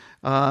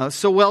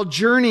 So while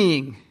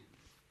journeying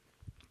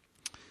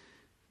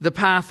the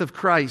path of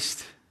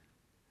Christ,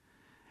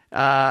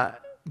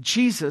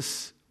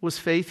 Jesus was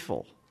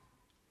faithful.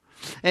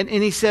 And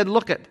he said,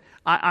 look,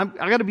 I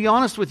got to be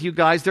honest with you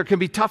guys. There can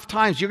be tough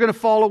times. You're going to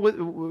follow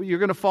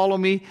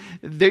me.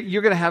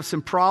 You're going to have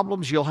some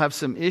problems. You'll have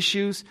some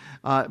issues,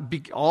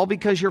 all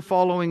because you're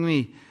following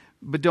me.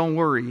 But don't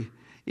worry,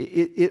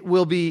 it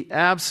will be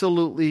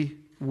absolutely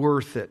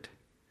worth it.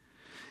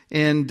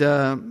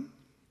 And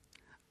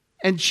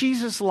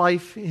Jesus'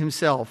 life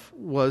himself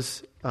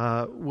was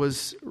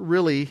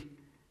really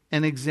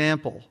an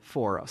example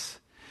for us.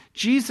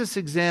 Jesus'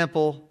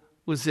 example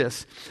was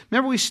this.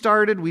 Remember we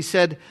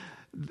said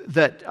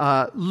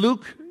that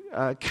Luke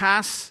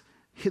casts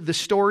the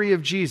story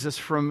of Jesus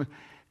from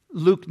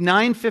Luke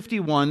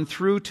 9:51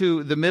 through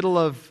to the middle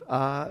of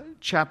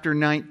chapter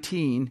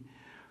 19.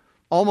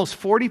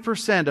 Almost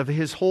 40% of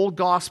his whole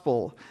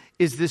gospel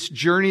is this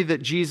journey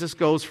that Jesus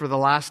goes for the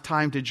last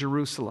time to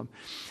Jerusalem.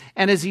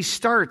 And as we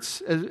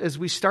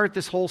start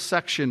this whole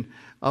section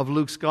of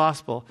Luke's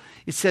gospel,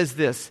 it says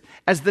this: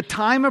 as the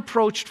time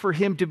approached for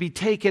him to be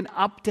taken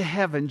up to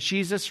heaven,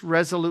 Jesus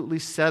resolutely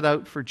set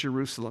out for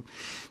Jerusalem.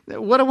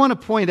 What I want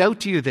to point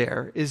out to you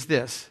there is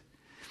this.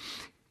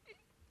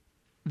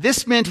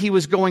 This meant he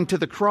was going to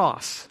the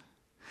cross.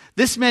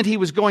 This meant he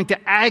was going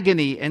to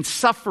agony and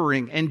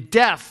suffering and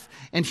death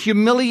and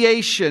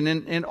humiliation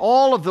and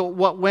all of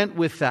what went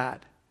with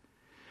that.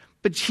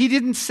 But he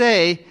didn't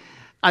say,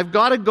 I've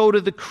got to go to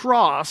the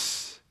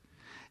cross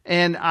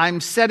and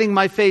I'm setting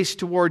my face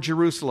toward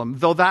Jerusalem,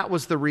 though that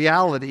was the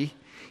reality.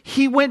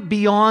 He went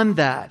beyond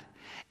that.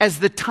 As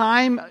the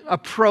time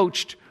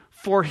approached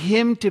for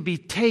him to be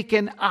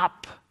taken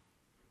up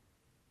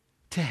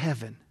to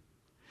heaven,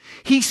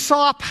 he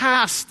saw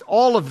past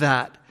all of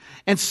that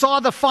and saw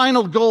the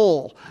final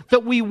goal,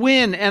 that we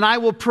win and I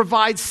will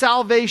provide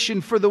salvation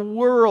for the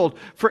world,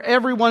 for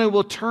everyone who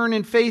will turn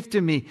in faith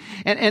to me.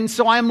 And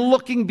so I'm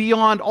looking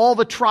beyond all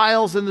the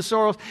trials and the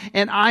sorrows,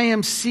 and I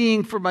am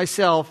seeing for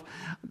myself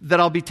that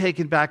I'll be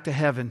taken back to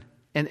heaven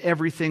and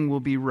everything will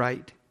be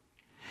right.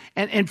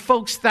 And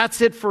folks,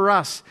 that's it for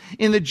us.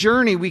 In the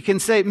journey, we can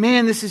say,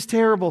 man, this is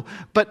terrible.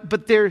 But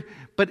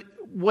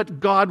what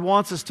God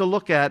wants us to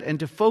look at and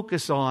to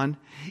focus on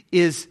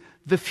is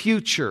the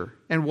future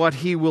and what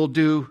he will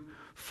do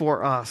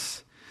for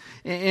us.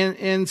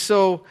 And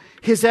so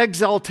his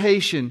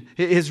exaltation,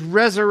 his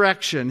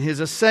resurrection, his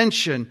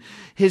ascension,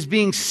 his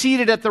being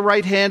seated at the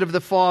right hand of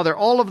the Father,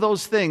 all of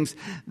those things,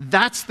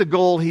 that's the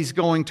goal he's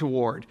going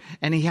toward.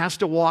 And he has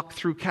to walk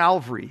through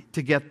Calvary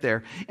to get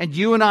there. And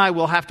you and I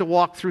will have to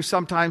walk through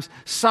sometimes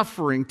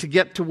suffering to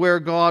get to where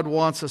God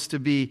wants us to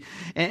be.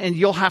 And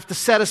you'll have to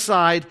set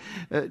aside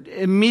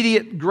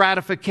immediate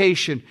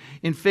gratification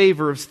in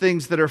favor of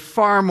things that are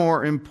far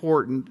more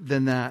important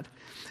than that.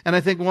 And I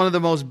think one of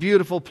the most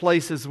beautiful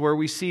places where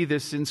we see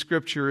this in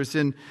Scripture is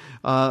in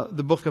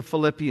the book of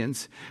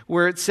Philippians,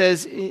 where it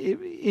says,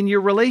 in your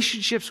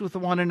relationships with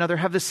one another,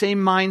 have the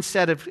same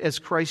mindset as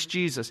Christ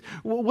Jesus.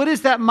 What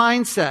is that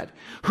mindset?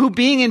 Who,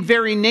 being in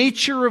very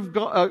nature of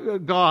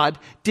God,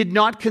 did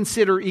not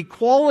consider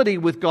equality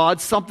with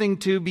God something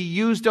to be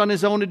used on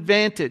his own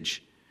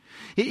advantage.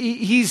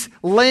 He's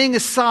laying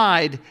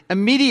aside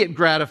immediate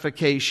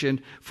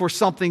gratification for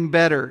something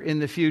better in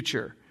the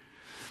future.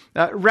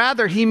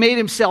 Rather, he made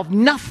himself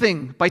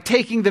nothing by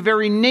taking the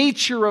very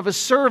nature of a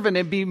servant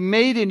and being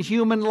made in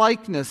human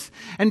likeness.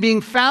 And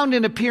being found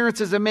in appearance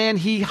as a man,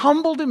 he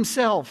humbled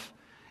himself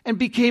and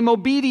became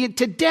obedient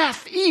to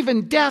death,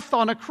 even death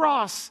on a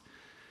cross.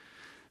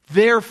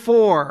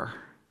 Therefore,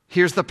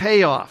 here's the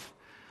payoff.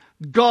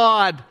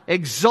 God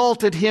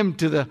exalted him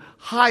to the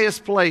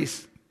highest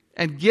place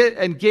and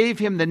gave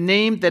him the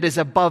name that is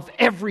above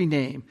every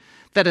name,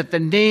 that at the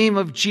name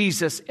of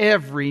Jesus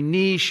every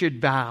knee should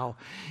bow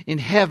in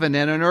heaven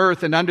and on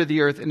earth and under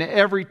the earth, and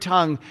every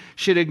tongue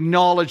should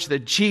acknowledge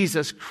that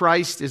Jesus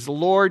Christ is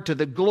Lord, to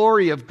the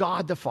glory of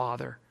God the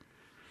Father.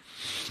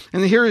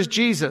 And here is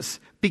Jesus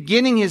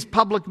beginning his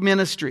public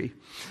ministry.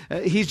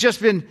 He's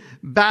just been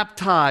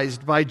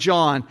baptized by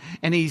John,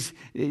 and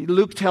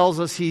Luke tells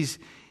us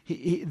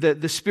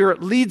the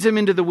Spirit leads him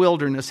into the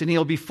wilderness, and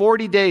he'll be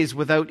 40 days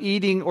without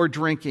eating or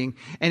drinking,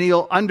 and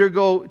he'll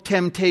undergo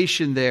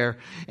temptation there.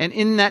 And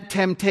in that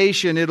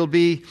temptation, it'll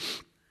be,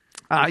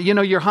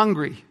 you're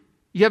hungry.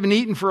 You haven't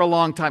eaten for a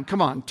long time.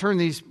 Come on, turn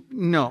these.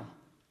 No.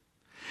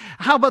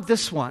 How about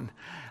this one?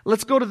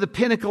 Let's go to the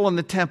pinnacle in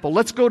the temple.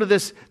 Let's go to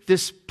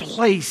this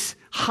place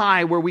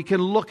high where we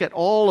can look at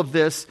all of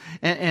this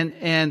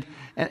and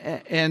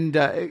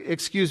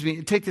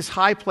take this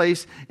high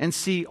place and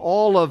see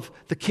all of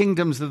the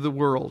kingdoms of the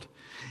world.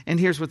 And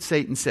here's what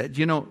Satan said.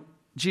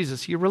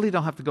 Jesus, you really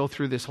don't have to go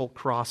through this whole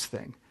cross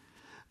thing.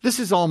 This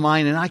is all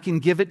mine and I can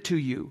give it to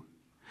you.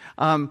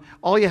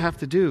 All you have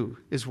to do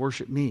is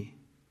worship me.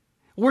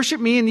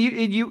 Worship me and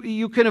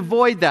you can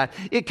avoid that.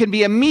 It can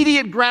be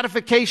immediate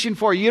gratification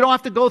for you. You don't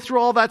have to go through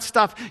all that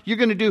stuff. You're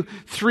going to do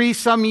 3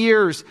 some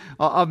years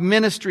of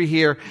ministry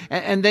here.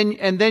 And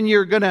then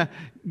you're going to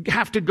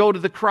have to go to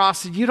the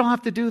cross. You don't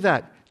have to do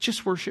that.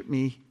 Just worship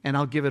me and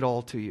I'll give it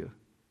all to you.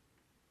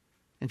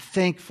 And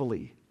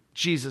thankfully,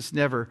 Jesus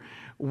never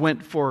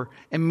went for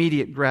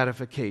immediate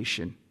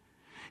gratification.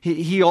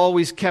 He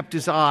always kept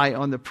his eye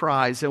on the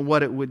prize and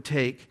what it would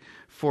take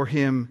for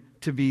him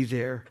to be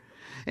there.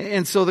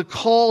 And so the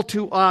call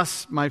to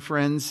us, my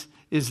friends,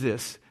 is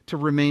this: to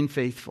remain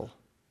faithful.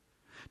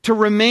 To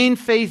remain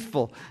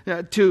faithful.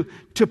 To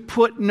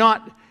put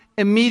not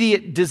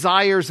immediate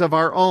desires of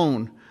our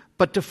own,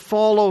 but to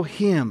follow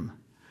him.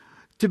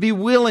 To be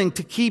willing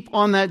to keep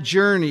on that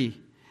journey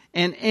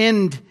and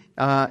end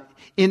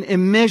in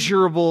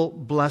immeasurable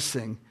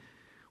blessing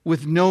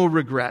with no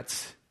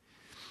regrets.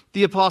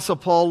 The Apostle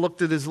Paul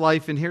looked at his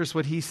life and here's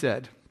what he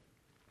said.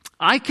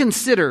 I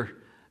consider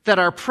that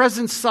our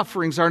present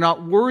sufferings are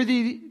not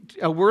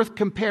worth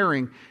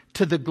comparing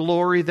to the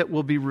glory that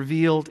will be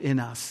revealed in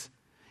us.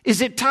 Is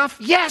it tough?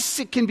 Yes,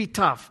 it can be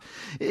tough.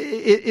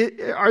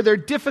 Are there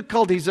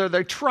difficulties? Are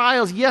there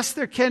trials? Yes,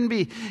 there can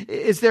be.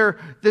 Is there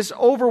this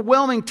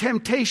overwhelming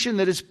temptation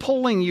that is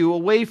pulling you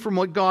away from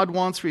what God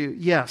wants for you?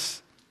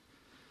 Yes.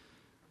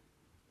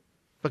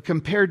 But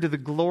compared to the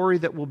glory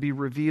that will be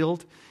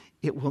revealed,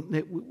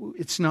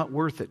 it's not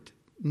worth it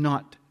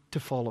not to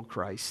follow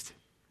Christ.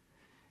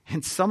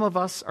 And some of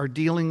us are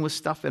dealing with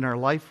stuff in our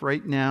life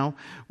right now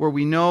where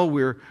we know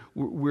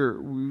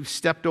we've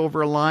stepped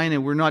over a line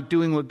and we're not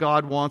doing what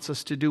God wants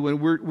us to do,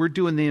 and we're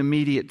doing the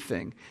immediate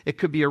thing. It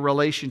could be a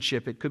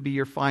relationship, it could be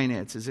your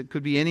finances, it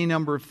could be any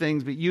number of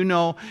things, but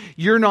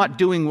you're not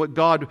doing what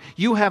God,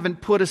 you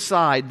haven't put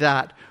aside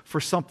that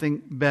for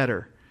something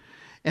better.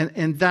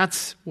 And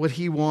that's what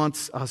he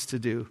wants us to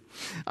do.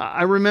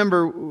 I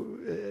remember,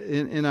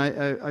 and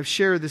I've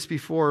shared this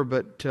before,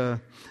 but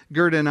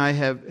Gerda and I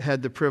have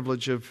had the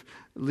privilege of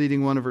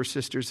leading one of her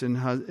sisters and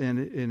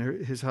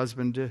his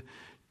husband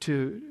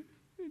to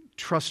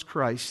trust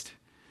Christ.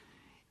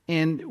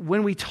 And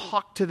when we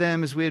talked to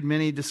them, as we had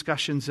many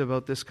discussions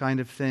about this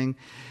kind of thing,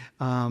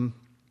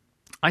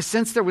 I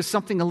sensed there was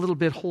something a little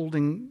bit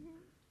holding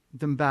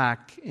them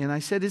back. And I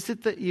said, is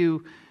it that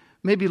you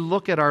maybe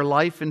look at our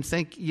life and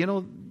think,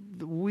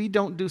 we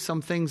don't do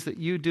some things that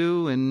you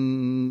do,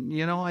 and,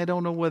 I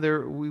don't know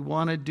whether we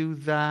want to do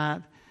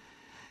that.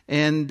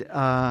 And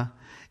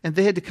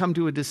they had to come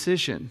to a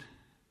decision.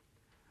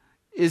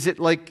 Is it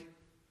like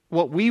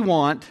what we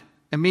want,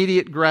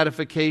 immediate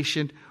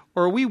gratification,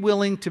 or are we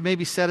willing to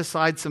maybe set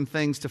aside some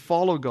things to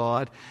follow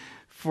God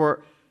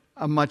for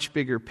a much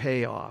bigger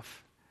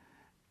payoff?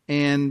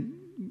 And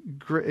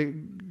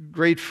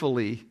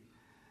gratefully,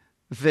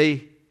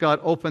 God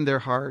opened their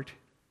heart,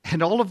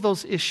 and all of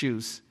those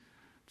issues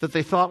that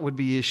they thought would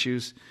be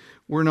issues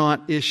were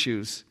not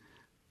issues.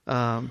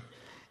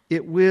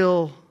 It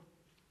will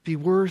be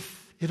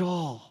worth it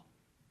all.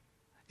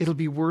 It'll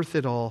be worth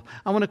it all.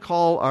 I want to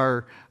call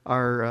our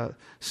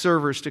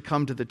servers to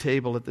come to the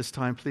table at this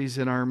time, please,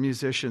 and our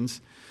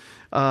musicians.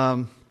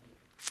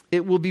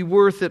 It will be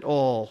worth it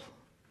all.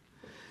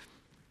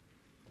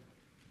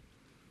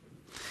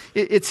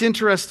 It's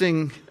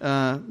interesting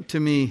to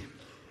me.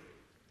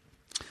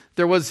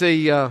 There was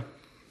a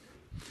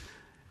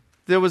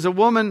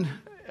woman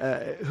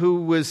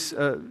who was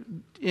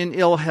in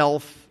ill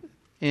health,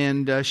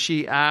 and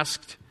she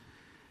asked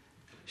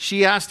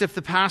if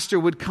the pastor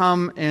would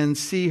come and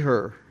see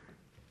her.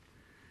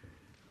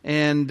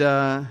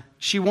 And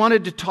she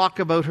wanted to talk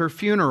about her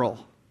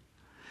funeral.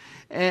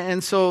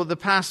 And so the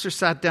pastor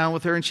sat down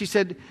with her, and she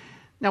said,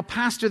 "Now,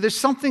 Pastor, there's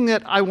something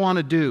that I want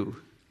to do.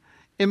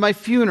 In my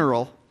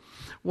funeral,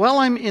 while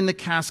I'm in the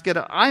casket,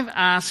 I've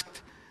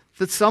asked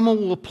that someone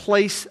will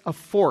place a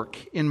fork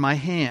in my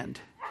hand."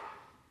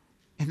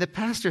 And the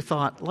pastor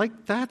thought,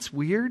 that's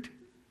weird.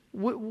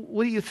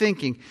 What are you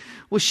thinking?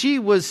 Well, she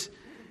was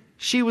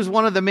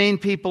one of the main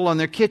people on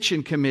their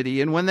kitchen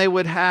committee, and when they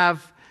would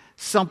have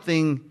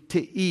something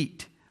to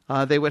eat,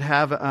 they would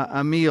have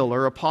a meal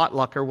or a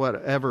potluck or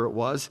whatever it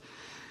was,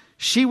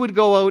 she would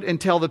go out and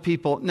tell the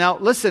people, "Now,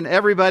 listen,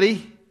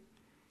 everybody,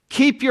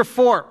 keep your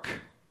fork."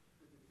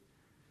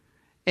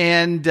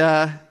 And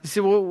you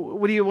say, "Well,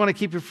 what do you want to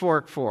keep your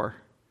fork for?"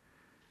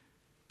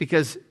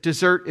 "Because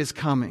dessert is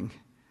coming."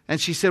 And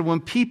she said,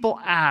 when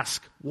people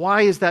ask,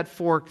 "Why is that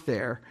fork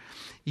there?"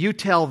 you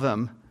tell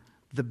them,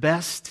 "The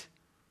best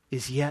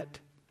is yet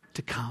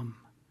to come."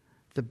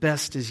 The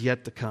best is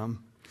yet to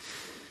come.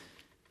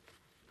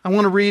 I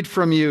want to read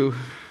from you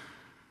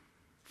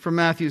from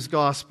Matthew's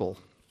Gospel,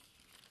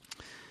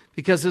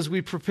 because as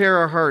we prepare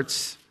our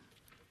hearts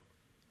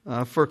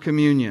for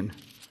communion,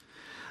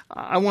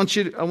 I want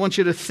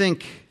you to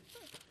think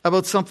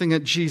about something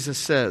that Jesus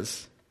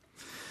says.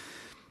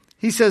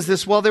 He says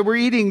this, while they were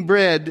eating,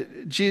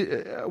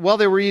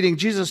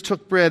 Jesus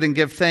took bread and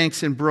gave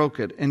thanks and broke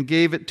it and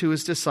gave it to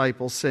his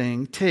disciples,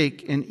 saying,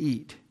 "Take and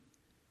eat.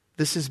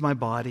 This is my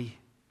body."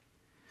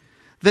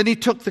 Then he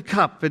took the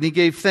cup and he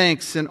gave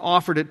thanks and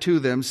offered it to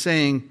them,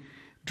 saying,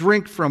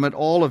 "Drink from it,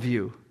 all of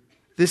you.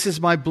 This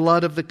is my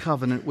blood of the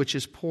covenant, which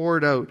is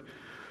poured out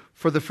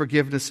for the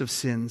forgiveness of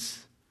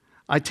sins.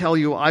 I tell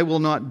you, I will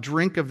not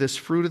drink of this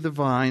fruit of the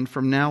vine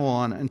from now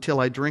on until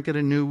I drink it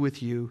anew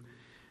with you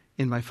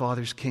in my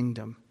Father's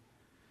kingdom."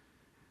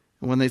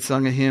 And when they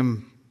sung a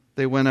hymn,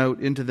 they went out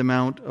into the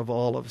Mount of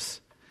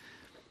Olives.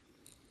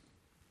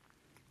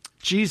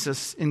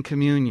 Jesus in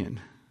communion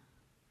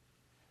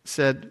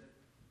said,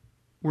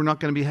 "We're not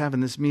going to be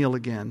having this meal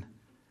again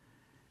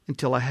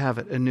until I have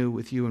it anew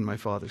with you in my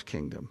Father's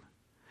kingdom."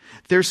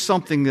 There's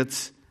something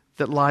that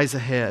lies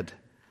ahead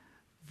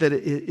that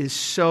is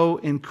so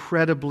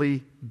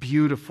incredibly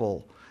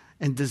beautiful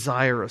and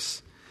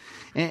desirous.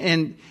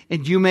 And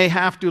you may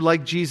have to,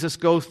 like Jesus,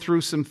 go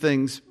through some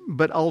things,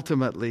 but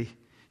ultimately,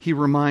 he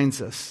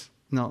reminds us,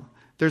 no,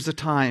 there's a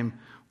time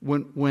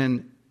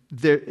when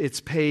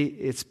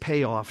it's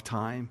payoff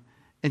time,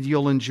 and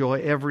you'll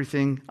enjoy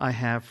everything I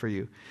have for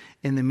you.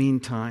 In the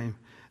meantime,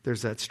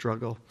 there's that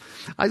struggle.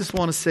 I just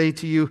want to say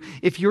to you,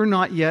 if you're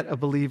not yet a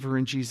believer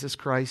in Jesus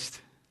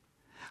Christ,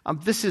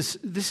 this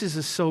is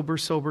a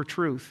sober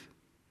truth.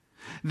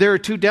 There are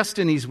two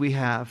destinies we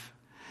have.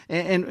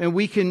 And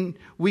we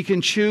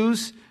can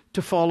choose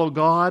to follow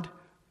God,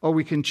 or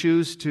we can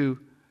choose to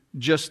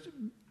just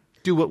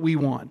do what we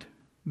want.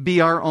 Be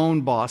our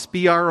own boss.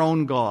 Be our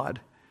own God.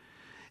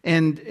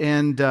 And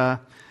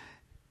there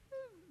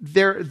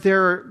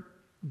are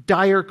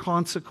dire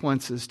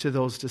consequences to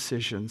those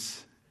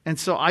decisions. And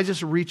so I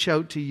just reach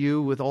out to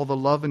you with all the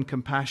love and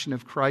compassion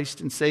of Christ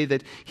and say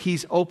that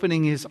he's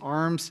opening his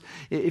arms.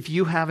 If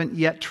you haven't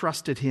yet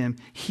trusted him,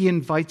 he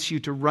invites you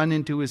to run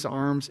into his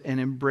arms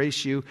and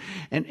embrace you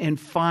and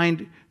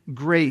find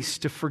grace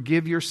to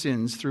forgive your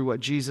sins through what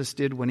Jesus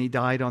did when he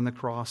died on the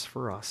cross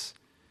for us.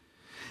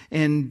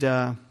 And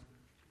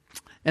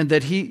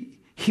that he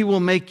will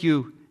make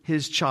you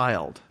his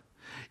child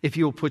if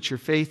you will put your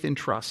faith and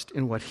trust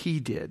in what he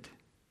did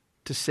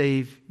to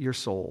save your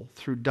soul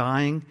through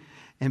dying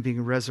and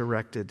being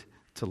resurrected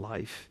to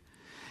life.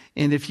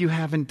 And if you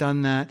haven't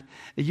done that,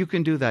 you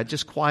can do that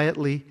just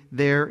quietly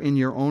there in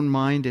your own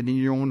mind and in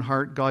your own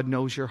heart. God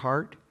knows your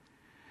heart.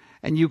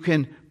 And you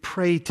can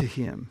pray to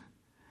him.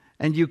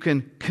 And you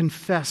can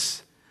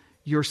confess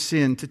your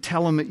sin, to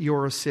tell him that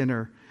you're a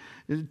sinner,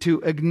 to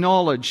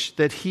acknowledge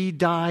that he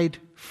died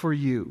for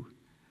you,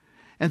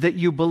 and that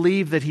you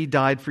believe that he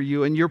died for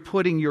you, and you're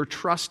putting your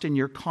trust and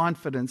your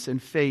confidence and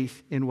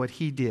faith in what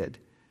he did.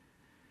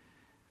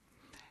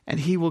 And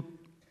he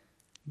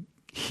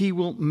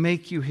will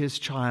make you his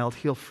child.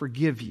 He'll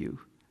forgive you.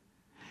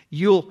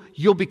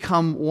 You'll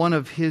become one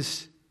of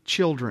his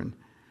children.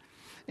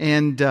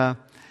 And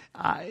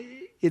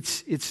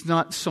it's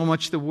not so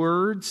much the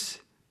words,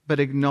 but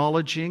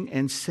acknowledging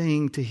and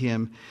saying to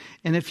him.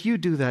 And if you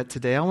do that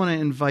today, I want to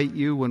invite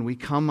you when we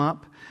come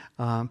up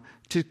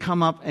to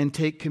come up and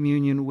take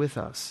communion with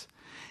us.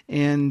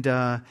 And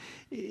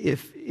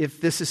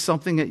if this is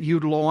something that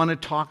you'd want to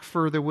talk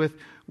further with,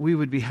 we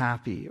would be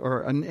happy,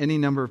 or any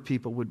number of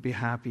people would be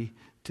happy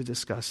to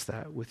discuss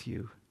that with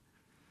you.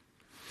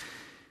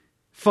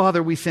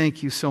 Father, we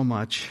thank you so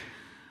much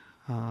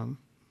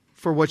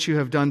for what you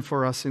have done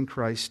for us in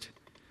Christ.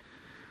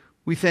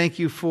 We thank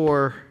you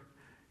for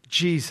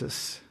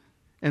Jesus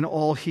and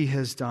all he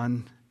has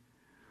done.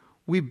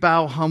 We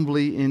bow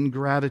humbly in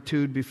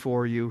gratitude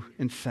before you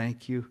and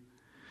thank you.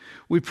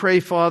 We pray,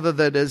 Father,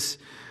 that as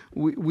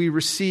we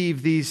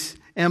receive these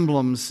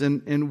emblems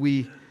and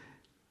we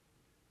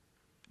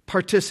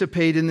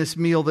participate in this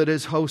meal that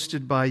is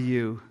hosted by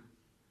you,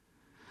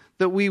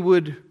 that we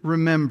would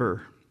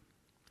remember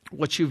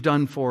what you've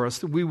done for us,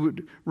 that we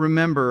would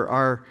remember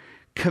our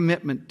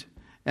commitment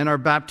and our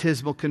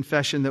baptismal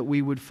confession that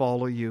we would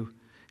follow you.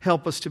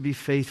 Help us to be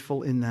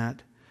faithful in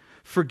that.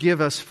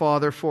 Forgive us,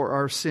 Father, for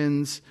our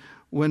sins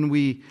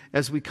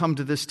as we come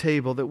to this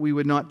table, that we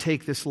would not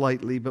take this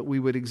lightly, but we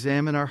would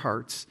examine our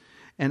hearts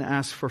and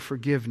ask for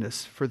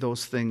forgiveness for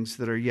those things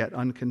that are yet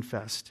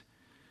unconfessed.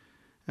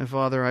 And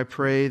Father, I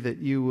pray that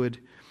you would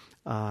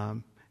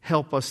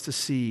help us to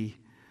see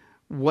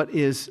what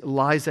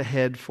lies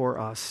ahead for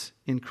us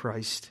in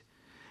Christ.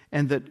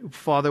 And that,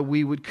 Father,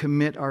 we would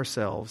commit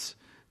ourselves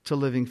to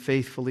living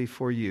faithfully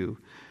for you,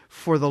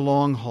 for the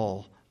long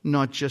haul,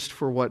 not just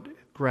for what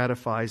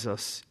gratifies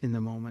us in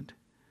the moment.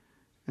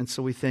 And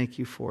so we thank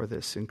you for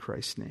this in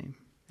Christ's name.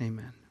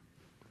 Amen.